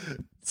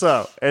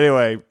 So,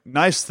 anyway,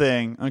 nice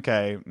thing.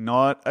 Okay,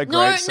 not a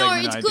great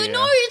segment it's idea. good.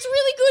 No, it's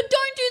really good.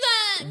 Don't do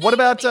that. What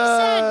about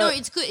No,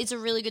 it's good. It's a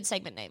really good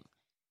segment name.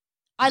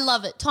 I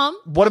love it, Tom.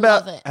 What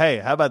about? Love it. Hey,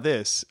 how about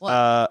this? What?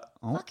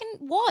 Fucking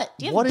what?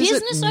 Do you have What is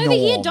it, business over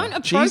here? Norm? Don't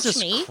approach Jesus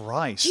me.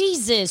 Christ.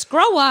 Jesus,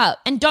 grow up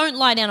and don't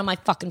lie down on my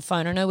fucking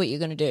phone. I know what you're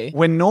going to do.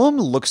 When Norm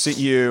looks at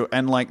you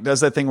and like does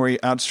that thing where he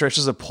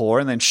outstretches a paw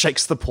and then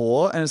shakes the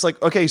paw, and it's like,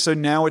 okay, so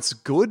now it's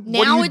good.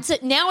 Now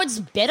it's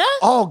better.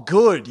 Oh,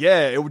 good.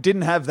 Yeah, it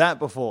didn't have that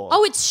before.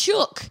 Oh, it's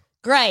shook.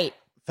 Great.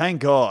 Thank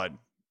God.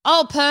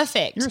 Oh,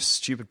 perfect. You're a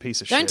stupid piece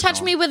of shit. Don't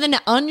touch Norm. me with an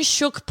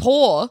unshook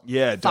paw.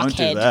 Yeah, don't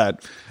fuckhead. do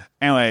that.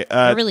 Anyway,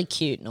 You're really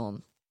cute,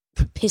 Norm.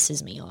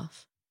 Pisses me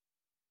off.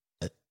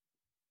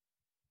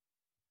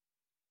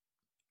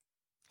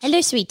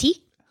 Hello,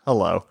 sweetie.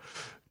 hello.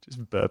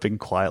 Just burping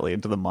quietly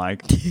into the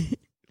mic.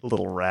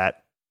 Little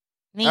rat.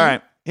 Me. All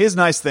right, here's a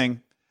nice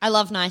thing. I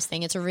love Nice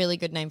Thing. It's a really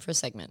good name for a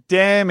segment.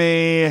 Demi,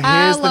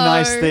 here's the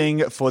nice Hello.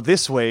 thing for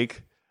this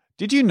week.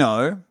 Did you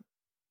know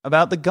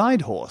about the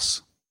guide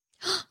horse?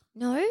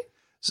 No?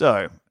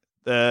 So,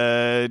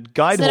 the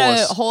guide Is that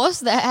horse. a horse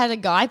that had a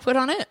guy put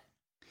on it?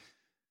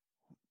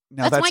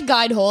 Now That's my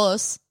guide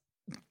horse.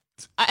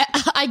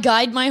 I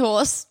guide my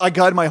horse. I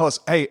guide my horse.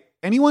 Hey,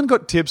 anyone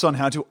got tips on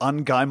how to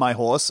unguy my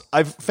horse?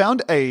 I've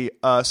found a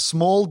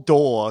small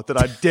door that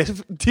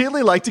I'd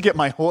dearly like to get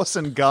my horse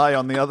and guy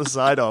on the other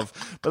side of,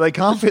 but they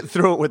can't fit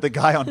through it with the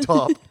guy on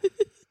top.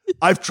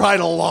 I've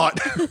tried a lot.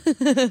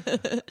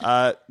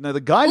 No,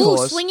 the guide Ooh,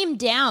 horse. swing him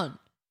down.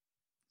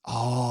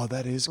 Oh,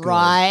 that is good.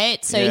 Right.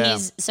 So Yeah.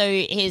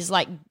 his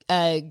like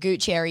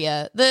gooch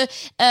area. The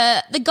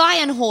guy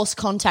and horse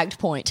contact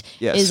point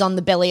Yes. is on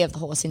the belly of the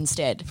horse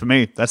instead. For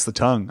me, that's the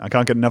tongue. I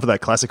can't get enough of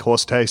that classic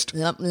horse taste.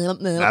 Nump,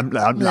 nump, nump. Nom,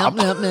 nom, nom.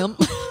 Nump, nump,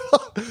 nump.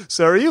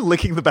 So are you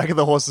licking the back of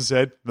the horse's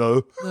head?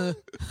 No.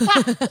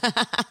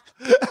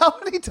 How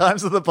many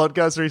times on the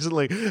podcast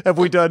recently have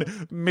we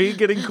done me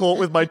getting caught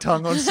with my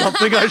tongue on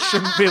something I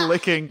shouldn't be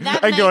licking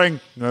going,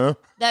 no?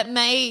 That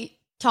may,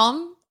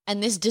 Tom,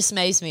 and this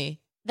dismays me,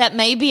 that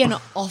may be an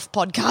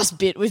off-podcast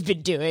bit we've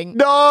been doing.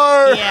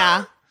 No!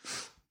 Yeah.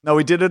 No,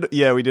 we did it.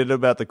 Yeah, we did it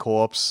about the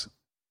corpse.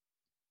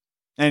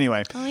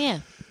 Anyway. Oh,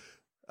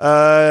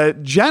 yeah.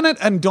 Janet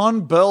and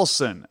Don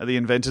Burleson are the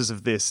inventors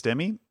of this,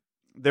 Demi.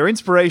 Their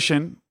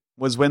inspiration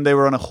was when they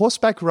were on a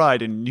horseback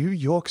ride in New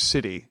York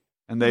City,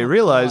 and they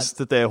realized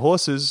that their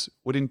horses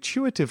would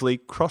intuitively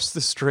cross the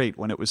street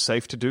when it was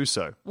safe to do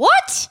so.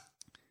 What?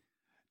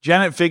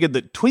 Janet figured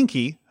that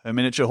Twinkie, her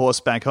miniature horse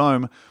back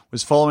home,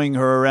 was following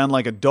her around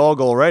like a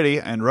dog already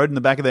and rode in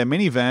the back of their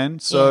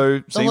minivan, so...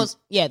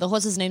 The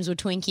horses' names were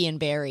Twinkie and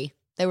Barry.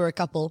 They were a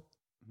couple.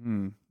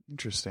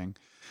 Interesting.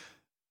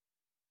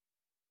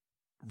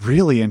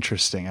 Really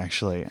interesting,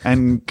 actually,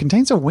 and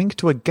contains a wink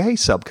to a gay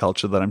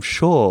subculture that I'm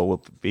sure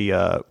will be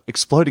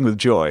exploding with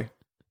joy.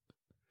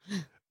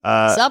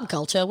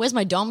 Subculture? Where's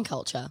my dom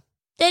culture?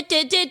 So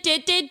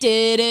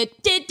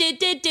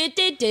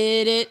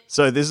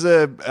this is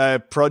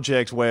a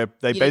project where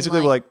they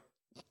basically were like,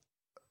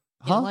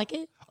 You don't like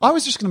it? I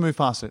was just going to move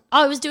past it.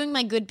 Oh, I was doing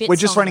my good bit. We're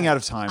just running out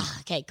of time.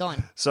 Okay, go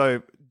on.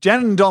 So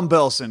Janet and Don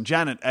Burleson,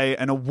 Janet,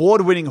 an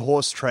award-winning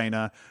horse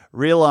trainer,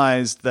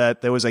 realized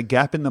that there was a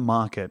gap in the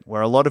market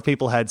where a lot of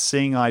people had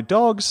seeing-eye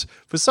dogs.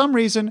 For some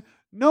reason,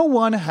 no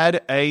one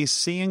had a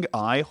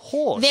seeing-eye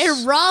horse.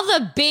 They're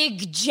rather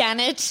big,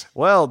 Janet.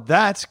 Well,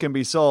 that can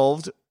be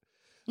solved.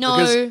 No.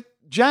 Because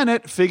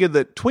Janet figured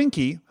that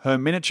Twinkie, her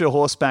miniature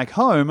horse back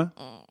home,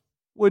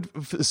 would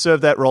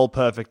serve that role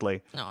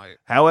perfectly. No.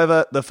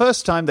 However, the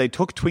first time they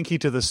took Twinkie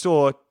to the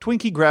store,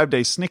 Twinkie grabbed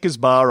a Snickers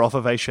bar off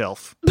of a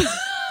shelf.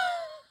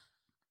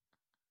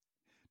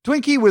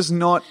 Twinkie was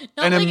not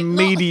an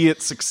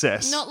immediate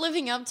success. Not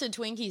living up to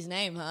Twinkie's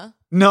name, huh?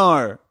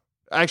 No.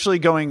 Actually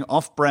going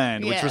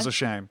off-brand, which was a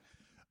shame.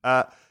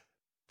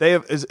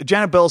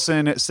 Janet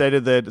Burleson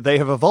stated that they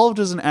have evolved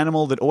as an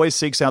animal that always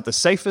seeks out the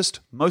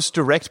safest, most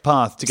direct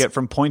path to get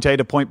from point A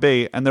to point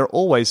B, and they're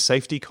always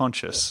safety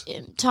conscious.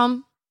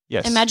 Tom?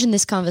 Yes. Imagine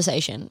this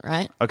conversation,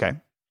 right? Okay.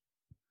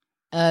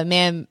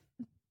 Ma'am,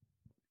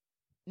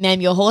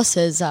 your horse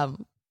has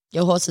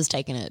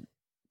taken a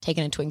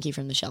Twinkie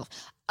from the shelf.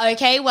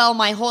 Okay, well,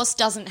 my horse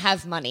doesn't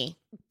have money.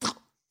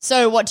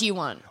 So what do you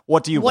want?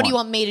 What do you want? What do you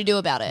want me to do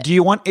about it? Do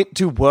you want it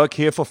to work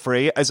here for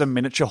free as a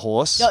miniature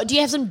horse? Do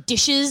you have some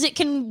dishes it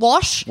can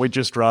wash? We'd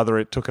just rather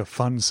it took a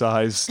fun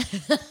size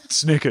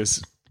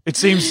Snickers. It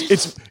seems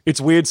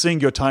it's weird seeing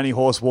your tiny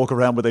horse walk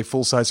around with a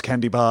full size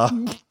candy bar.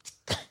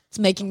 It's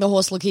making the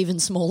horse look even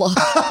smaller.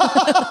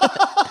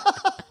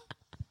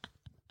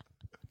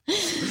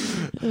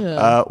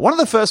 One of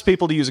the first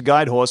people to use a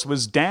guide horse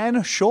was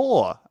Dan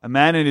Shaw, a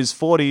man in his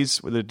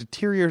 40s with a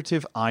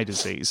deteriorative eye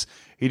disease.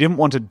 He didn't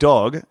want a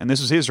dog, and this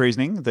was his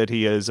reasoning that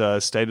he has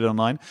stated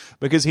online,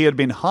 because he had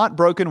been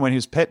heartbroken when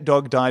his pet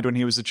dog died when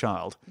he was a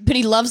child. But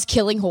he loves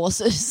killing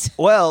horses.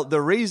 Well,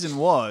 the reason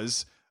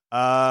was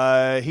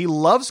he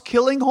loves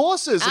killing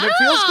horses, and it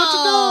feels good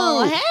to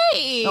know.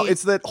 Hey! No,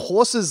 it's that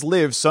horses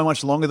live so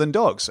much longer than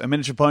dogs. A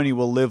miniature pony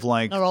will live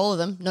like... Not all of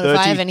them. Not if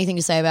I have anything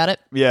to say about it.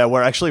 Yeah,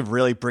 we're actually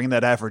really bringing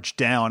that average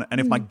down, and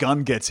if my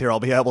gun gets here, I'll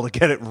be able to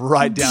get it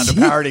right down to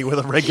parity with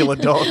a regular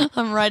dog.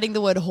 I'm writing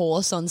the word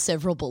horse on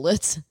several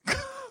bullets.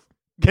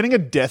 Getting a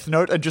death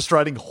note and just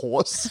writing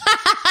horse.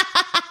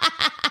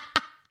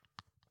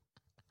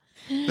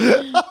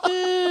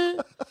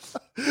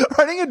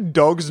 Writing a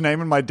dog's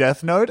name in my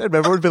death note, and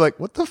everyone would be like,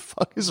 what the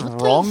fuck is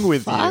wrong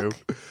with you?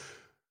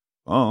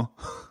 Oh.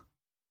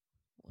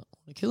 I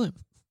want to kill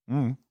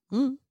him.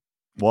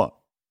 What?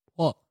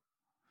 What?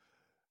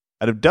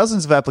 Out of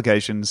dozens of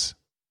applications,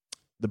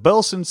 the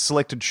Burlesons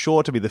selected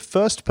Shaw to be the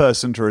first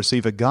person to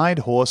receive a guide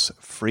horse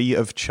free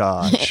of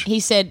charge. He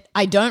said,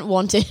 I don't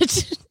want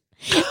it.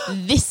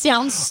 This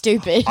sounds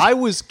stupid. I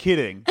was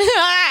kidding.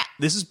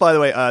 This is, by the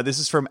way, this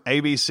is from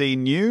ABC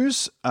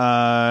News,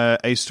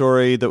 a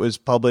story that was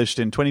published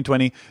in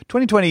 2020.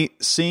 2020,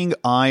 Seeing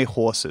Eye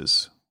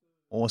Horses.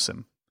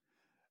 Awesome.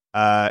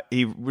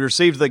 He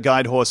received the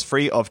guide horse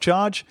free of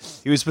charge.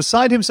 He was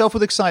beside himself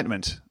with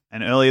excitement.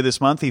 And earlier this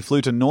month, he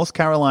flew to North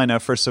Carolina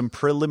for some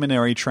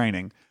preliminary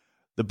training.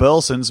 The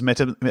Burlesons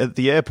met him at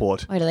the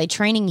airport. Wait, are they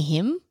training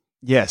him?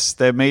 Yes,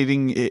 they're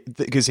meeting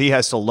because he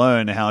has to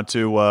learn how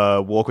to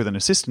walk with an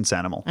assistance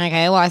animal.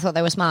 Okay, well, I thought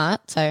they were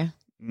smart, so...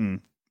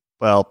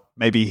 Well,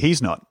 maybe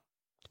he's not.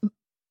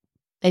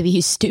 Maybe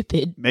he's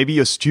stupid. Maybe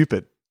you're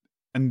stupid.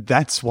 And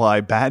that's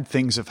why bad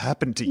things have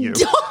happened to you.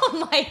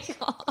 Oh, my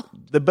God.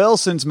 The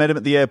Burlesons met him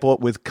at the airport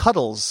with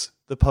Cuddles,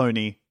 the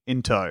pony,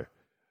 in tow.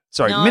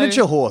 Sorry, No.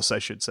 miniature horse, I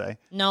should say.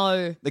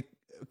 No. The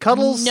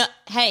Cuddles... No.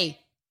 Hey.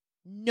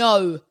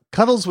 No.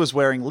 Cuddles was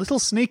wearing little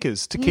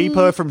sneakers to keep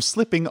her from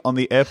slipping on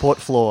the airport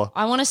floor.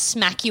 I want to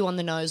smack you on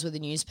the nose with a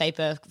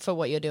newspaper for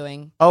what you're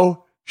doing.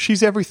 Oh,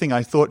 she's everything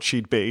I thought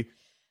she'd be.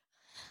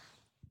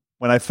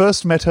 When I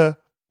first met her,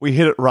 we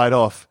hit it right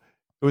off.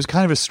 It was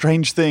kind of a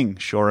strange thing,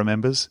 Shaw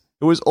remembers.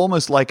 It was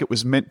almost like it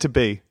was meant to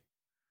be.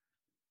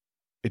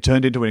 It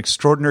turned into an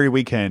extraordinary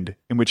weekend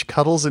in which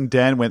Cuddles and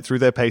Dan went through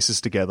their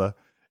paces together,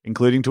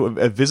 including to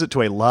a visit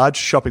to a large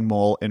shopping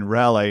mall in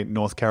Raleigh,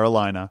 North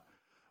Carolina.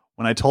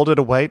 When I told her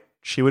to wait,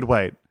 she would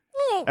wait.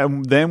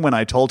 And then when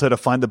I told her to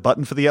find the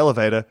button for the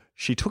elevator,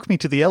 she took me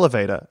to the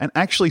elevator and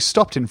actually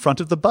stopped in front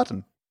of the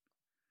button.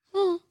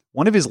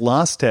 One of his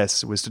last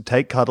tests was to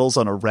take Cuddles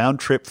on a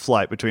round-trip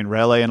flight between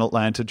Raleigh and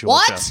Atlanta, Georgia.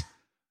 What?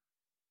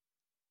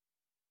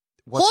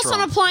 What's Horse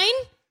wrong? on a plane?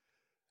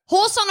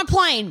 Horse on a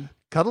plane.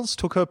 Cuddles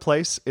took her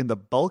place in the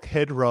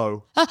bulkhead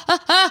row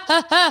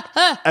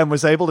and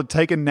was able to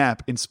take a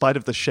nap in spite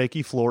of the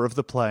shaky floor of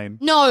the plane.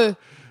 No.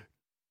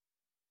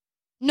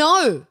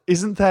 No.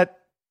 Isn't that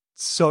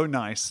so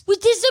nice? What?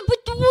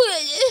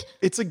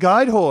 It's a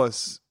guide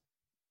horse.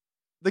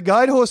 The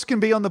guide horse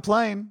can be on the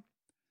plane.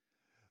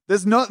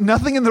 There's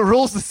nothing in the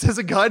rules that says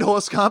a guide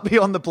horse can't be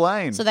on the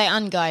plane. So they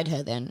unguide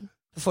her then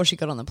before she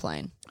got on the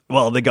plane.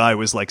 Well, the guy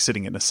was like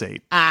sitting in a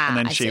seat. And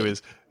then I see.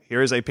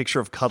 here is a picture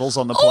of Cuddles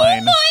on the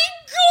plane. Oh my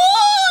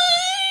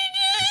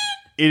God!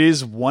 It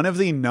is one of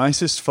the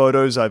nicest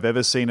photos I've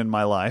ever seen in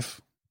my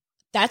life.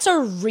 That's a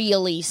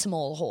really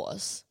small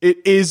horse.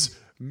 It is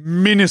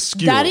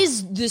minuscule. That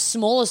is the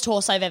smallest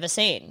horse I've ever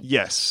seen.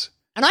 Yes.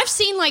 And I've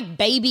seen like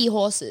baby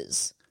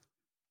horses.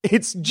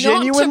 It's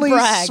genuinely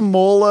brag.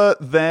 smaller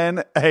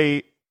than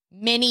a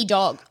Mini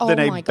dog. Oh than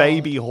my a God.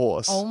 baby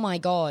horse. Oh my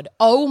God.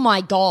 Oh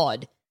my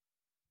God.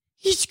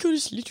 He's got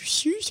his little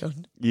shoes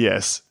on.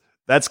 Yes.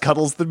 That's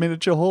Cuddles the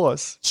miniature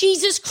horse.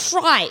 Jesus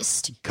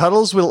Christ.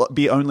 Cuddles will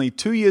be only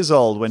 2 years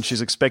old when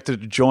she's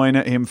expected to join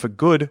him for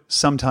good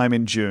sometime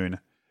in June.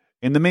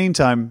 In the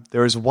meantime,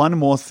 there is one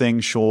more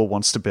thing Shaw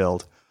wants to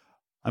build.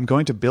 I'm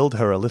going to build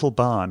her a little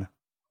barn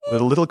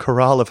with a little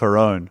corral of her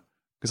own,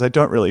 because I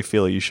don't really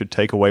feel you should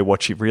take away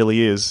what she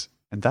really is,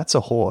 and that's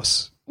a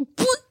horse.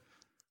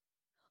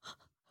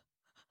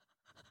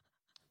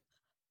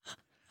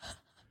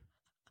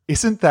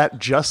 Isn't that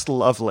just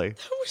lovely?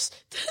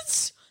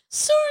 That's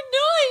so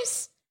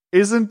nice.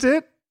 Isn't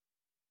it?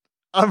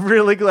 I'm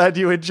really glad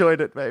you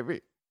enjoyed it,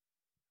 baby.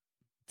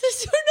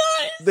 That's so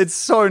nice. It's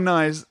so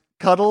nice.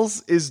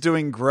 Cuddles is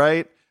doing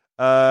great.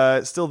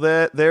 Still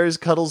there. There is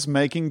Cuddles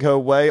making her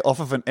way off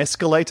of an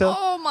escalator.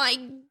 Oh my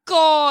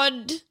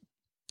God.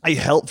 A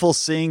helpful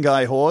seeing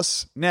eye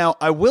horse. Now,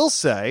 I will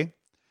say,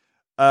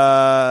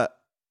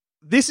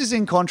 this is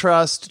in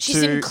contrast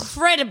She's to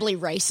incredibly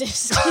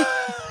racist.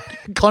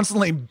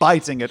 constantly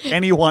biting at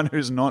anyone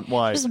who's not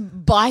white.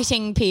 Just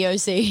biting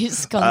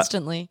POCs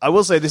constantly. I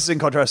will say this is in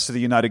contrast to the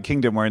United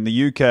Kingdom, where in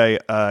the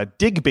UK,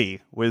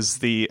 Digby was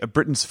the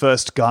Britain's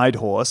first guide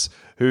horse,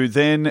 who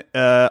then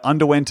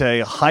underwent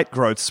a height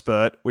growth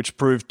spurt, which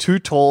proved too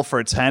tall for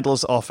its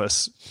handler's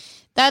office.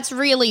 That's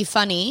really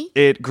funny.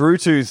 It grew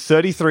to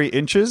 33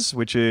 inches,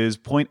 which is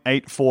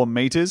 0.84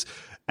 meters.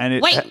 And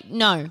it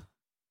no.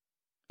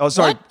 Oh,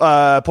 sorry.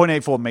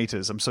 0.84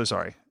 meters. I'm so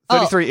sorry.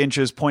 33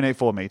 inches,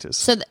 0.84 meters.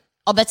 So,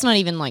 that's not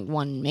even like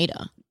 1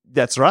 meter.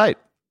 That's right.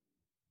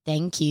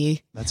 Thank you.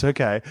 That's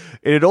okay.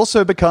 It had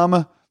also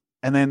become,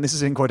 and then this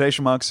is in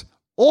quotation marks,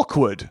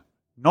 awkward,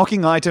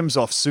 knocking items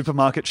off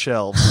supermarket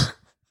shelves.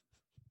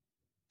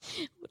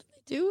 What did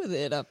they do with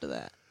it after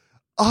that?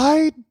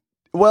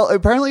 Well,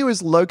 apparently it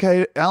was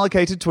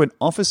allocated to an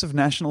Office of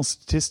National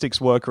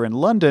Statistics worker in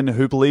London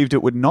who believed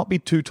it would not be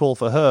too tall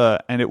for her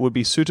and it would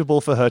be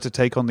suitable for her to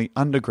take on the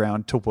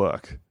underground to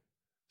work.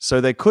 So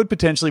there could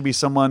potentially be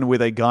someone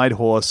with a guide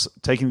horse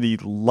taking the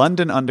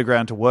London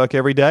Underground to work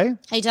every day.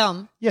 Hey,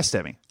 Tom. Yes,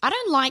 Demi. I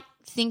don't like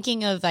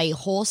thinking of a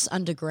horse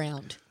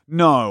underground.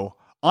 No,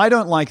 I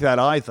don't like that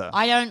either.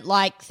 I don't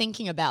like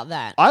thinking about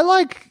that. I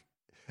like,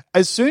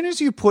 as soon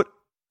as you put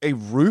a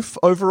roof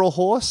over a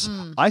horse,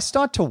 I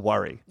start to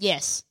worry.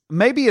 Yes.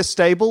 Maybe a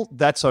stable,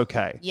 that's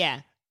okay.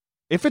 Yeah.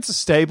 If it's a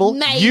stable,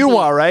 Maybe. you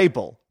are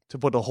able to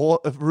put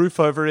a roof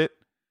over it.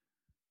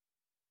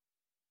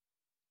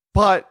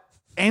 But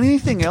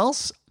anything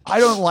else,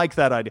 I don't like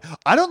that idea.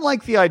 I don't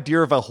like the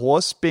idea of a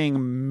horse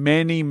being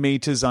many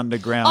meters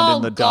underground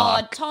in the dark.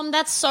 Oh, God, Tom,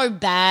 that's so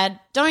bad.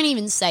 Don't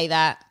even say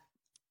that.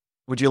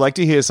 Would you like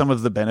to hear some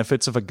of the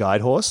benefits of a guide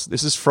horse?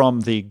 This is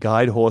from the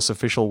Guide Horse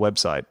official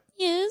website.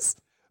 Yes.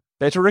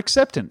 Better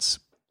acceptance.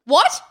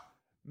 What?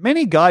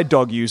 Many guide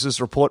dog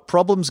users report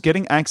problems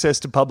getting access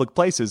to public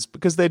places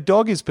because their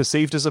dog is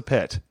perceived as a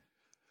pet.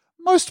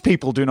 Most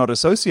people do not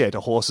associate a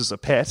horse as a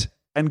pet,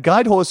 and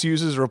guide horse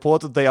users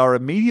report that they are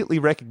immediately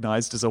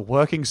recognized as a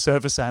working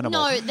service animal.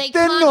 No, they're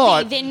can't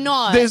not. They're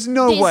not. There's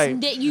no way.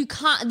 You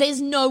can't.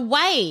 There's no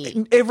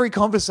way. Every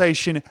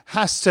conversation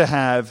has to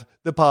have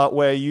the part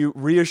where you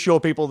reassure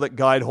people that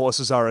guide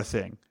horses are a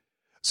thing.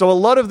 So a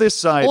lot of this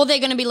site... Or they're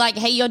going to be like,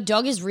 hey, your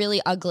dog is really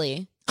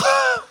ugly.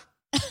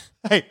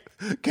 Hey,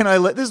 can I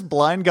let this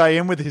blind guy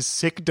in with his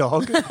sick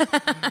dog?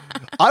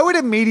 I would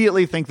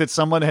immediately think that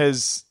someone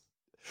has...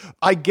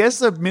 I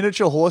guess a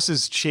miniature horse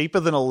is cheaper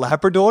than a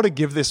Labrador to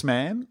give this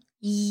man?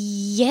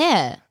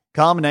 Yeah.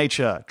 Calm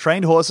nature.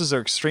 Trained horses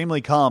are extremely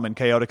calm in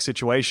chaotic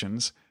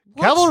situations.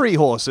 What? Cavalry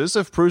horses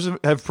have proven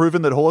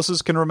that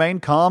horses can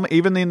remain calm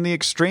even in the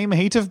extreme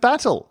heat of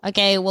battle.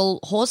 Okay, well,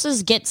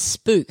 horses get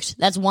spooked.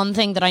 That's one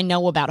thing that I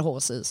know about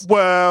horses.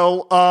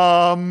 Well,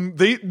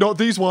 not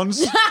these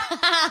ones.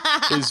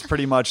 Is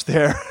pretty much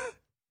their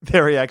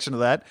reaction to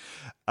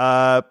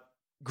that.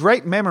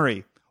 Great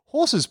memory.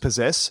 Horses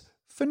possess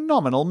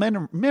phenomenal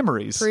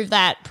memories. Prove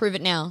that. Prove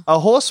it now. A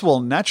horse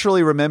will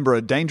naturally remember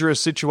a dangerous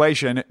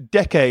situation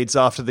decades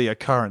after the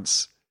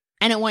occurrence.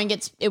 And it won't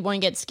get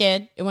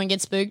scared. It won't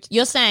get spooked.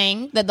 You're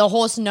saying that the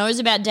horse knows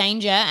about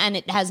danger and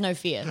it has no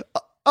fear.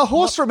 A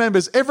horse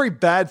remembers every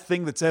bad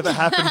thing that's ever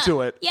happened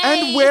to it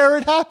and where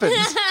it happened.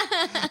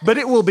 But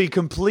it will be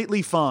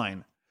completely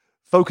fine.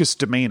 Focused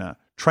demeanor.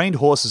 Trained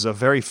horses are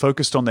very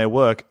focused on their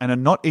work and are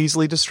not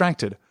easily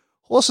distracted.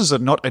 Horses are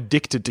not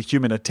addicted to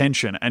human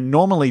attention and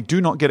normally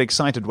do not get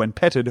excited when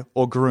petted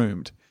or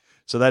groomed.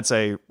 So that's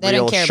a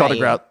real shot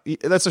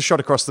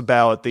across the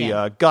bow at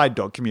the guide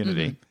dog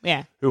community. Mm-hmm.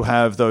 Yeah. Who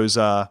have those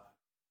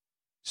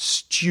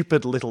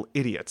stupid little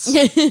idiots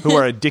who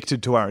are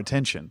addicted to our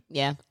attention.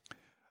 Yeah.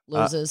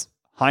 Losers.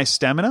 High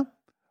stamina.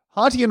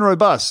 Hearty and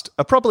robust,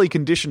 a properly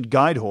conditioned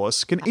guide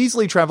horse can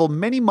easily travel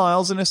many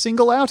miles in a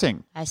single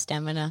outing. High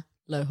stamina,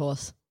 low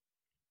horse.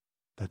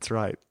 That's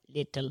right.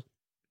 Little.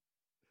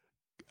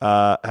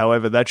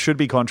 However, that should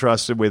be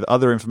contrasted with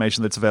other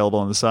information that's available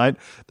on the site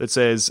that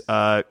says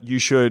you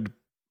should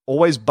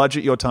always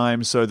budget your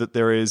time so that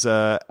there is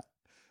the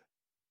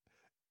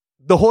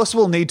horse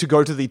will need to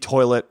go to the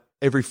toilet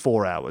every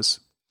 4 hours.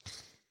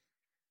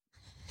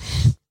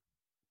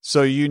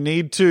 So you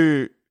need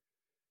to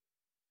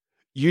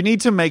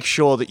make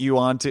sure that you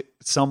aren't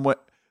somewhere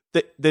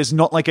that there's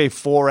not like a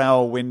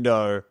 4-hour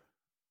window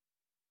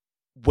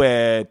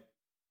where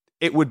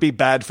it would be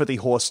bad for the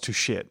horse to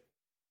shit.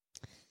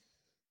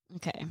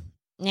 Okay.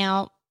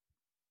 Now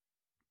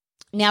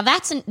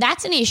that's an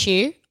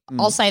issue.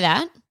 I'll say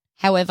that.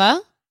 However,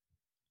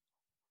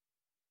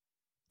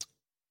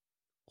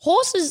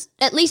 horses,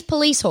 at least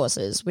police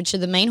horses, which are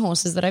the main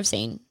horses that I've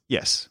seen,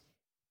 yes,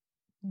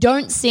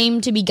 don't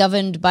seem to be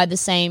governed by the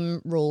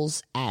same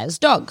rules as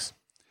dogs.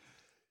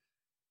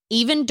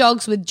 Even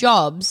dogs with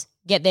jobs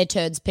get their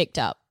turds picked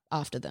up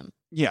after them.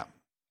 Yeah.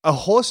 A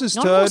horse's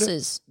Not turd,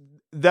 horses.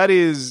 that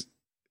is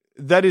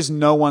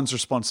no one's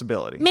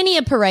responsibility. Many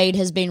a parade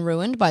has been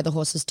ruined by the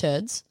horse's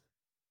turds.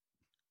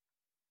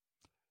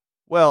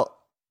 Well,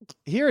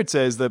 here it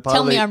says that part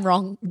Tell of the... me I'm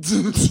wrong.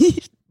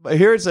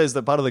 Here it says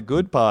that part of the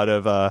good part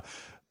of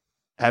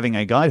having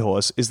a guide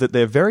horse is that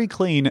they're very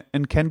clean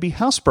and can be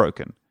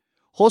housebroken.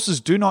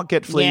 Horses do not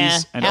get fleas. Yeah,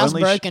 and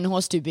housebroken,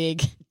 horse too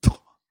big.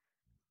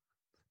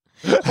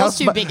 Horse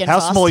too big and how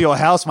fast. small your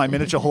house, my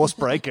miniature horse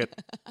break it.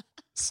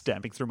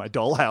 Stamping through my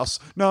dollhouse.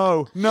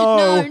 No.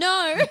 No.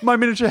 My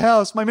miniature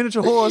house, my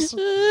miniature horse.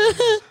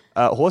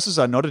 horses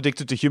are not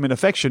addicted to human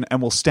affection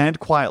and will stand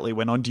quietly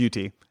when on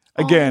duty.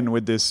 Again,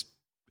 with this...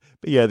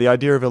 But yeah, the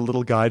idea of a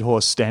little guide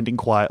horse standing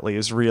quietly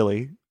is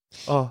really...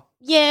 Oh.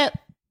 Yeah.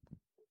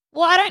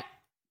 Well, I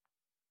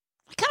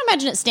can't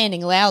imagine it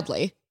standing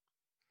loudly.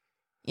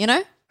 You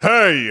know?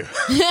 Hey!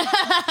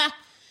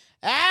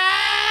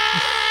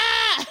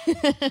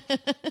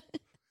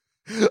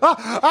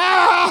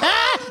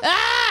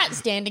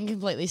 Standing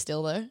completely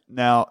still, though.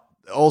 Now,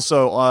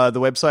 also, the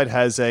website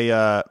has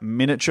a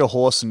miniature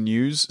horse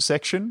news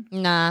section.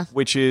 Nah.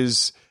 Which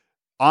is...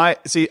 I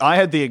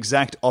had the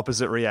exact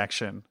opposite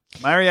reaction.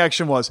 My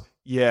reaction was,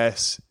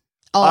 yes...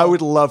 I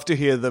would love to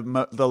hear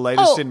the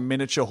latest in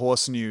miniature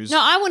horse news. No,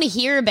 I want to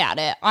hear about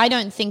it. I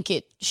don't think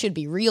it should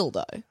be real,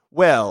 though.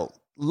 Well,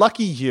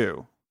 lucky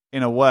you,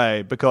 in a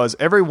way, because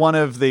every one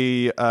of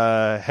the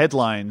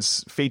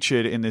headlines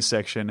featured in this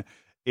section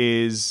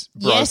is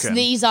broken. Yes,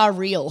 these are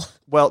real.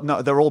 Well,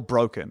 no, they're all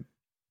broken.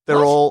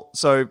 They're all...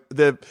 So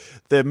the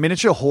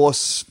miniature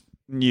horse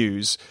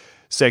news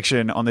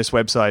section on this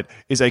website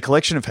is a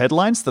collection of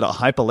headlines that are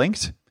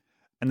hyperlinked,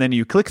 and then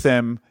you click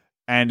them,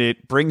 and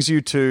it brings you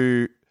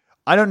to...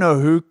 I don't know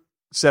who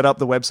set up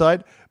the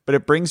website, but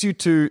it brings you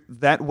to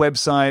that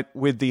website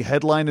with the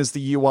headline as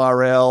the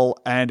URL,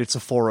 and it's a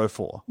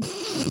 404.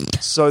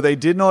 So they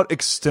did not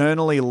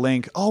externally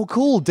link, oh,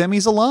 cool,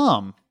 Demi's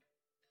alarm.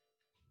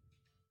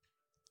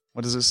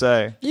 What does it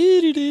say?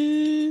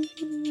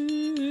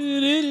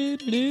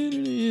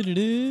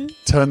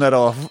 Turn that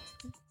off.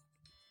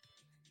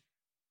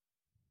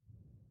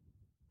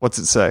 What's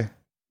it say?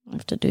 I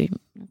have to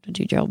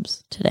do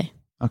jobs today.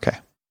 Okay.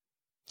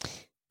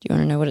 Do you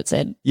want to know what it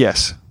said?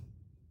 Yes.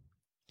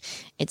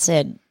 It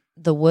said,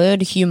 the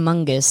word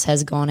humongous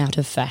has gone out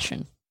of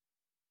fashion.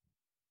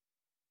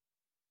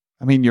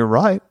 I mean, you're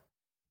right.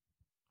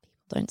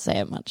 People don't say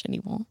it much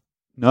anymore.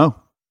 No.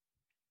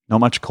 Not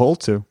much call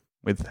to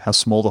with how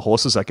small the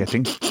horses are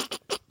getting.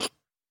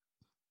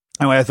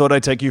 Anyway, I thought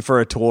I'd take you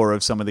for a tour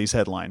of some of these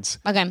headlines.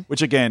 Okay.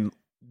 Which, again,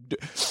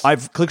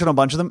 I've clicked on a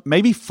bunch of them.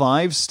 Maybe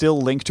 5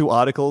 still link to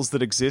articles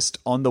that exist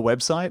on the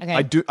website.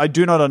 Okay. I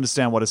do not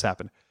understand what has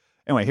happened.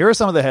 Anyway, here are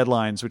some of the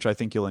headlines which I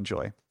think you'll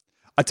enjoy.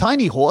 A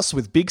tiny horse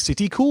with big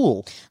city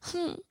cool.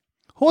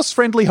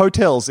 Horse-friendly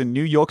hotels in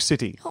New York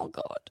City. Oh,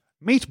 God.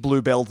 Meet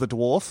Bluebell the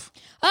dwarf.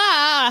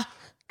 Ah!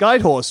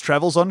 Guide horse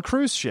travels on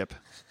cruise ship.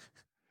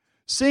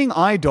 Seeing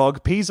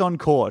iDog pees on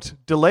court.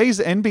 Delays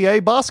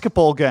NBA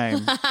basketball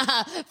game.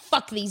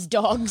 Fuck these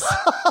dogs.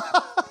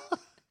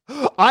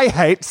 I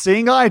hate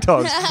seeing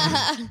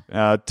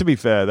iDogs. To be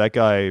fair, that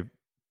guy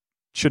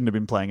shouldn't have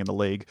been playing in the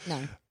league.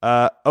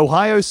 No.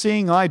 Ohio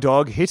seeing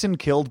iDog hit and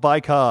killed by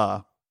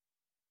car.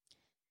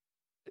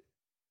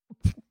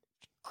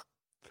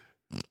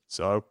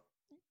 So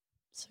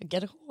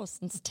get a horse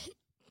instead.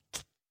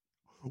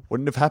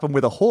 Wouldn't have happened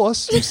with a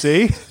horse, you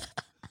see.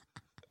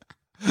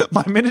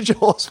 My miniature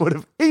horse would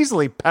have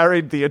easily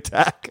parried the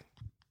attack.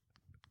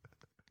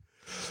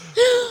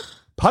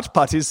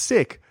 Putt-Putt is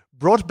sick.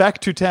 Brought back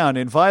to town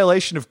in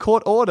violation of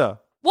court order.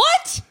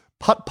 What?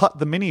 Putt-Putt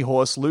the mini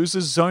horse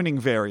loses zoning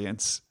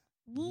variance.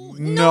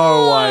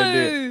 No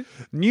idea.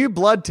 New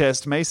blood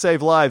test may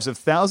save lives of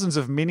thousands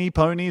of mini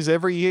ponies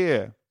every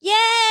year.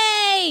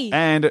 Yay!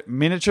 And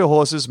miniature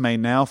horses may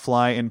now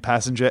fly in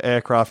passenger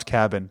aircraft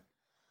cabin.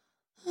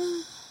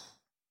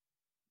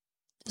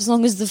 As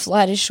long as the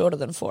flight is shorter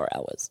than 4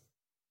 hours.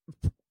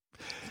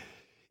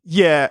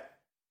 Yeah,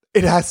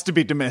 it has to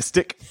be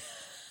domestic.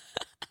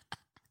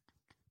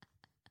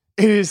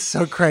 It is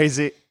so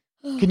crazy.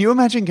 Can you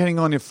imagine getting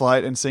on your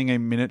flight and seeing a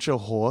miniature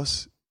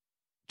horse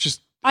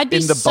just in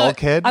the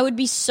bulkhead? I would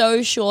be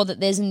so sure that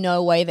there's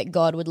no way that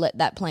God would let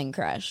that plane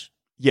crash.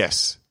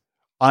 Yes.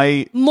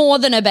 More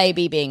than a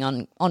baby being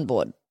on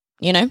board,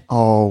 you know?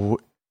 Oh,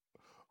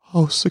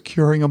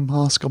 securing a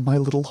mask on my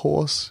little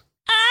horse.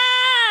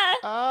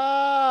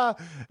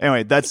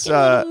 Anyway, that's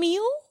a little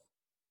meal?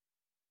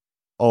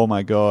 Oh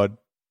my God.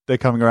 They're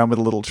coming around with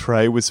a little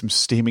tray with some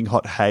steaming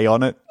hot hay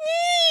on it.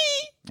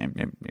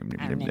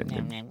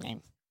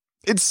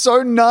 It's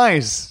so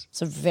nice.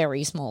 It's a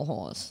very small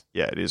horse.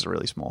 Yeah, it is a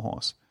really small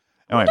horse.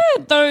 Anyway.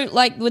 Though,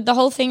 like with the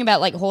whole thing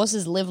about like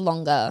horses live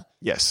longer.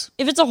 Yes.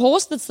 If it's a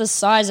horse that's the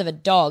size of a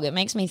dog, it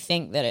makes me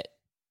think that it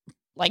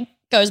like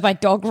goes by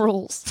dog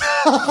rules.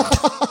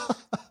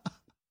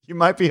 You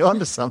might be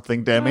onto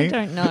something, Demi. I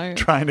don't know.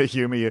 Trying to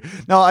humor you.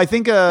 No, I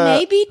think...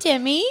 maybe,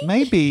 Demi.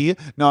 Maybe.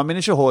 No, a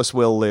miniature horse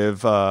will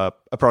live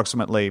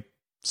approximately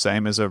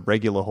same as a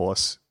regular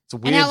horse. It's a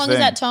weird thing. And how long is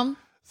that, Tom?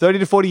 30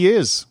 to 40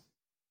 years.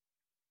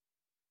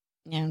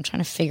 Yeah, I'm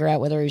trying to figure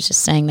out whether he was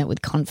just saying that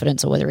with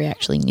confidence or whether he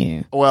actually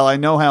knew. Well, I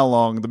know how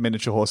long the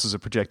miniature horses are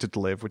projected to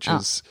live, which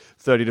is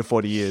 30 to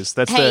 40 years.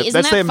 That's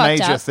their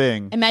major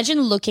thing.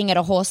 Imagine looking at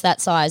a horse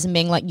that size and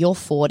being like, you're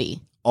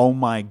 40. Oh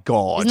my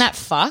God. Isn't that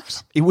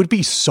fucked? It would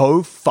be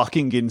so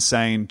fucking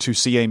insane to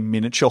see a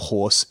miniature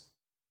horse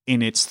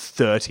in its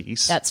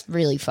 30s. That's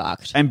really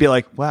fucked. And be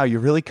like, wow, you're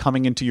really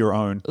coming into your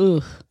own.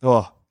 Ugh.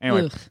 Oh,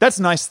 anyway, Ugh. That's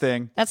a nice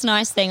thing. That's a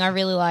nice thing. I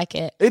really like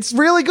it. It's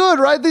really good,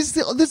 right? This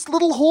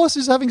little horse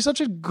is having such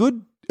a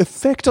good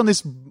effect on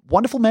this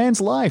wonderful man's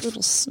life.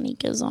 Little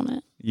sneakers on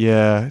it.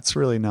 Yeah, it's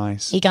really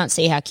nice. You can't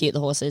see how cute the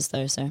horse is,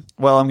 though, so.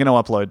 Well, I'm going to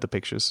upload the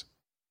pictures.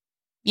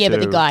 Yeah, but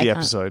the guy the can't.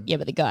 episode. Yeah,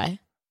 but the guy.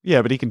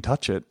 Yeah, but he can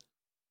touch it.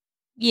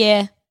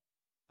 Yeah.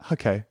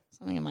 Okay.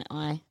 Something in my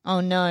eye. Oh,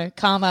 no.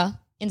 Karma.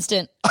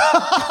 Instant.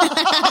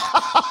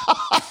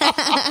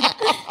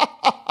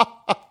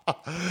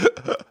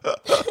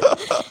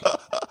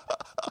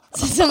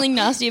 Something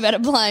nasty about a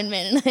blind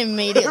man, and I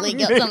immediately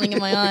got something in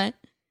my eye.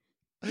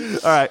 All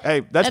right. Hey,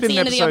 that's been the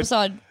end of the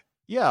episode.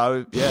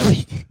 Yeah.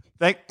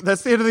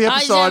 That's the end of the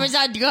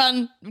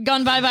episode.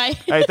 Gone. Bye.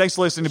 Hey, thanks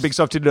for listening to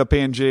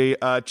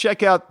BigSoftTitty.png.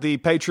 Check out the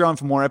Patreon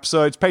for more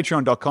episodes.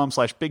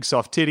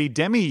 Patreon.com/BigSoftTitty.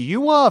 Demi,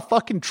 you are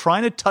fucking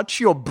trying to touch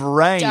your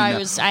brain. I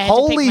had to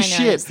Holy pick my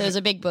shit. nose. There was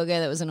a big booger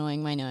that was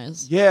annoying my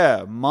nose.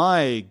 Yeah,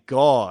 my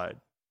God.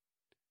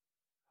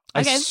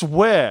 Okay. I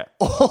swear.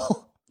 Do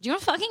you want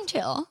to fucking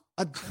chill?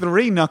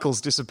 3 knuckles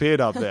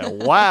disappeared up there.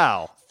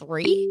 Wow.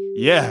 3?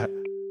 Yeah.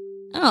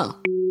 Oh.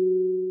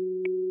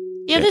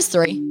 Yeah, there's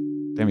 3.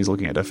 Demi's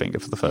looking at her finger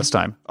for the first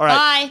time. All right.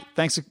 Bye.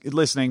 Thanks for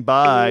listening.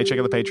 Bye. Check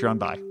out the Patreon.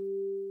 Bye.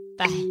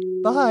 Bye.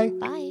 Bye.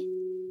 Bye.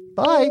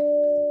 Bye.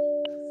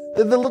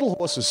 The little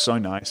horse is so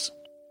nice.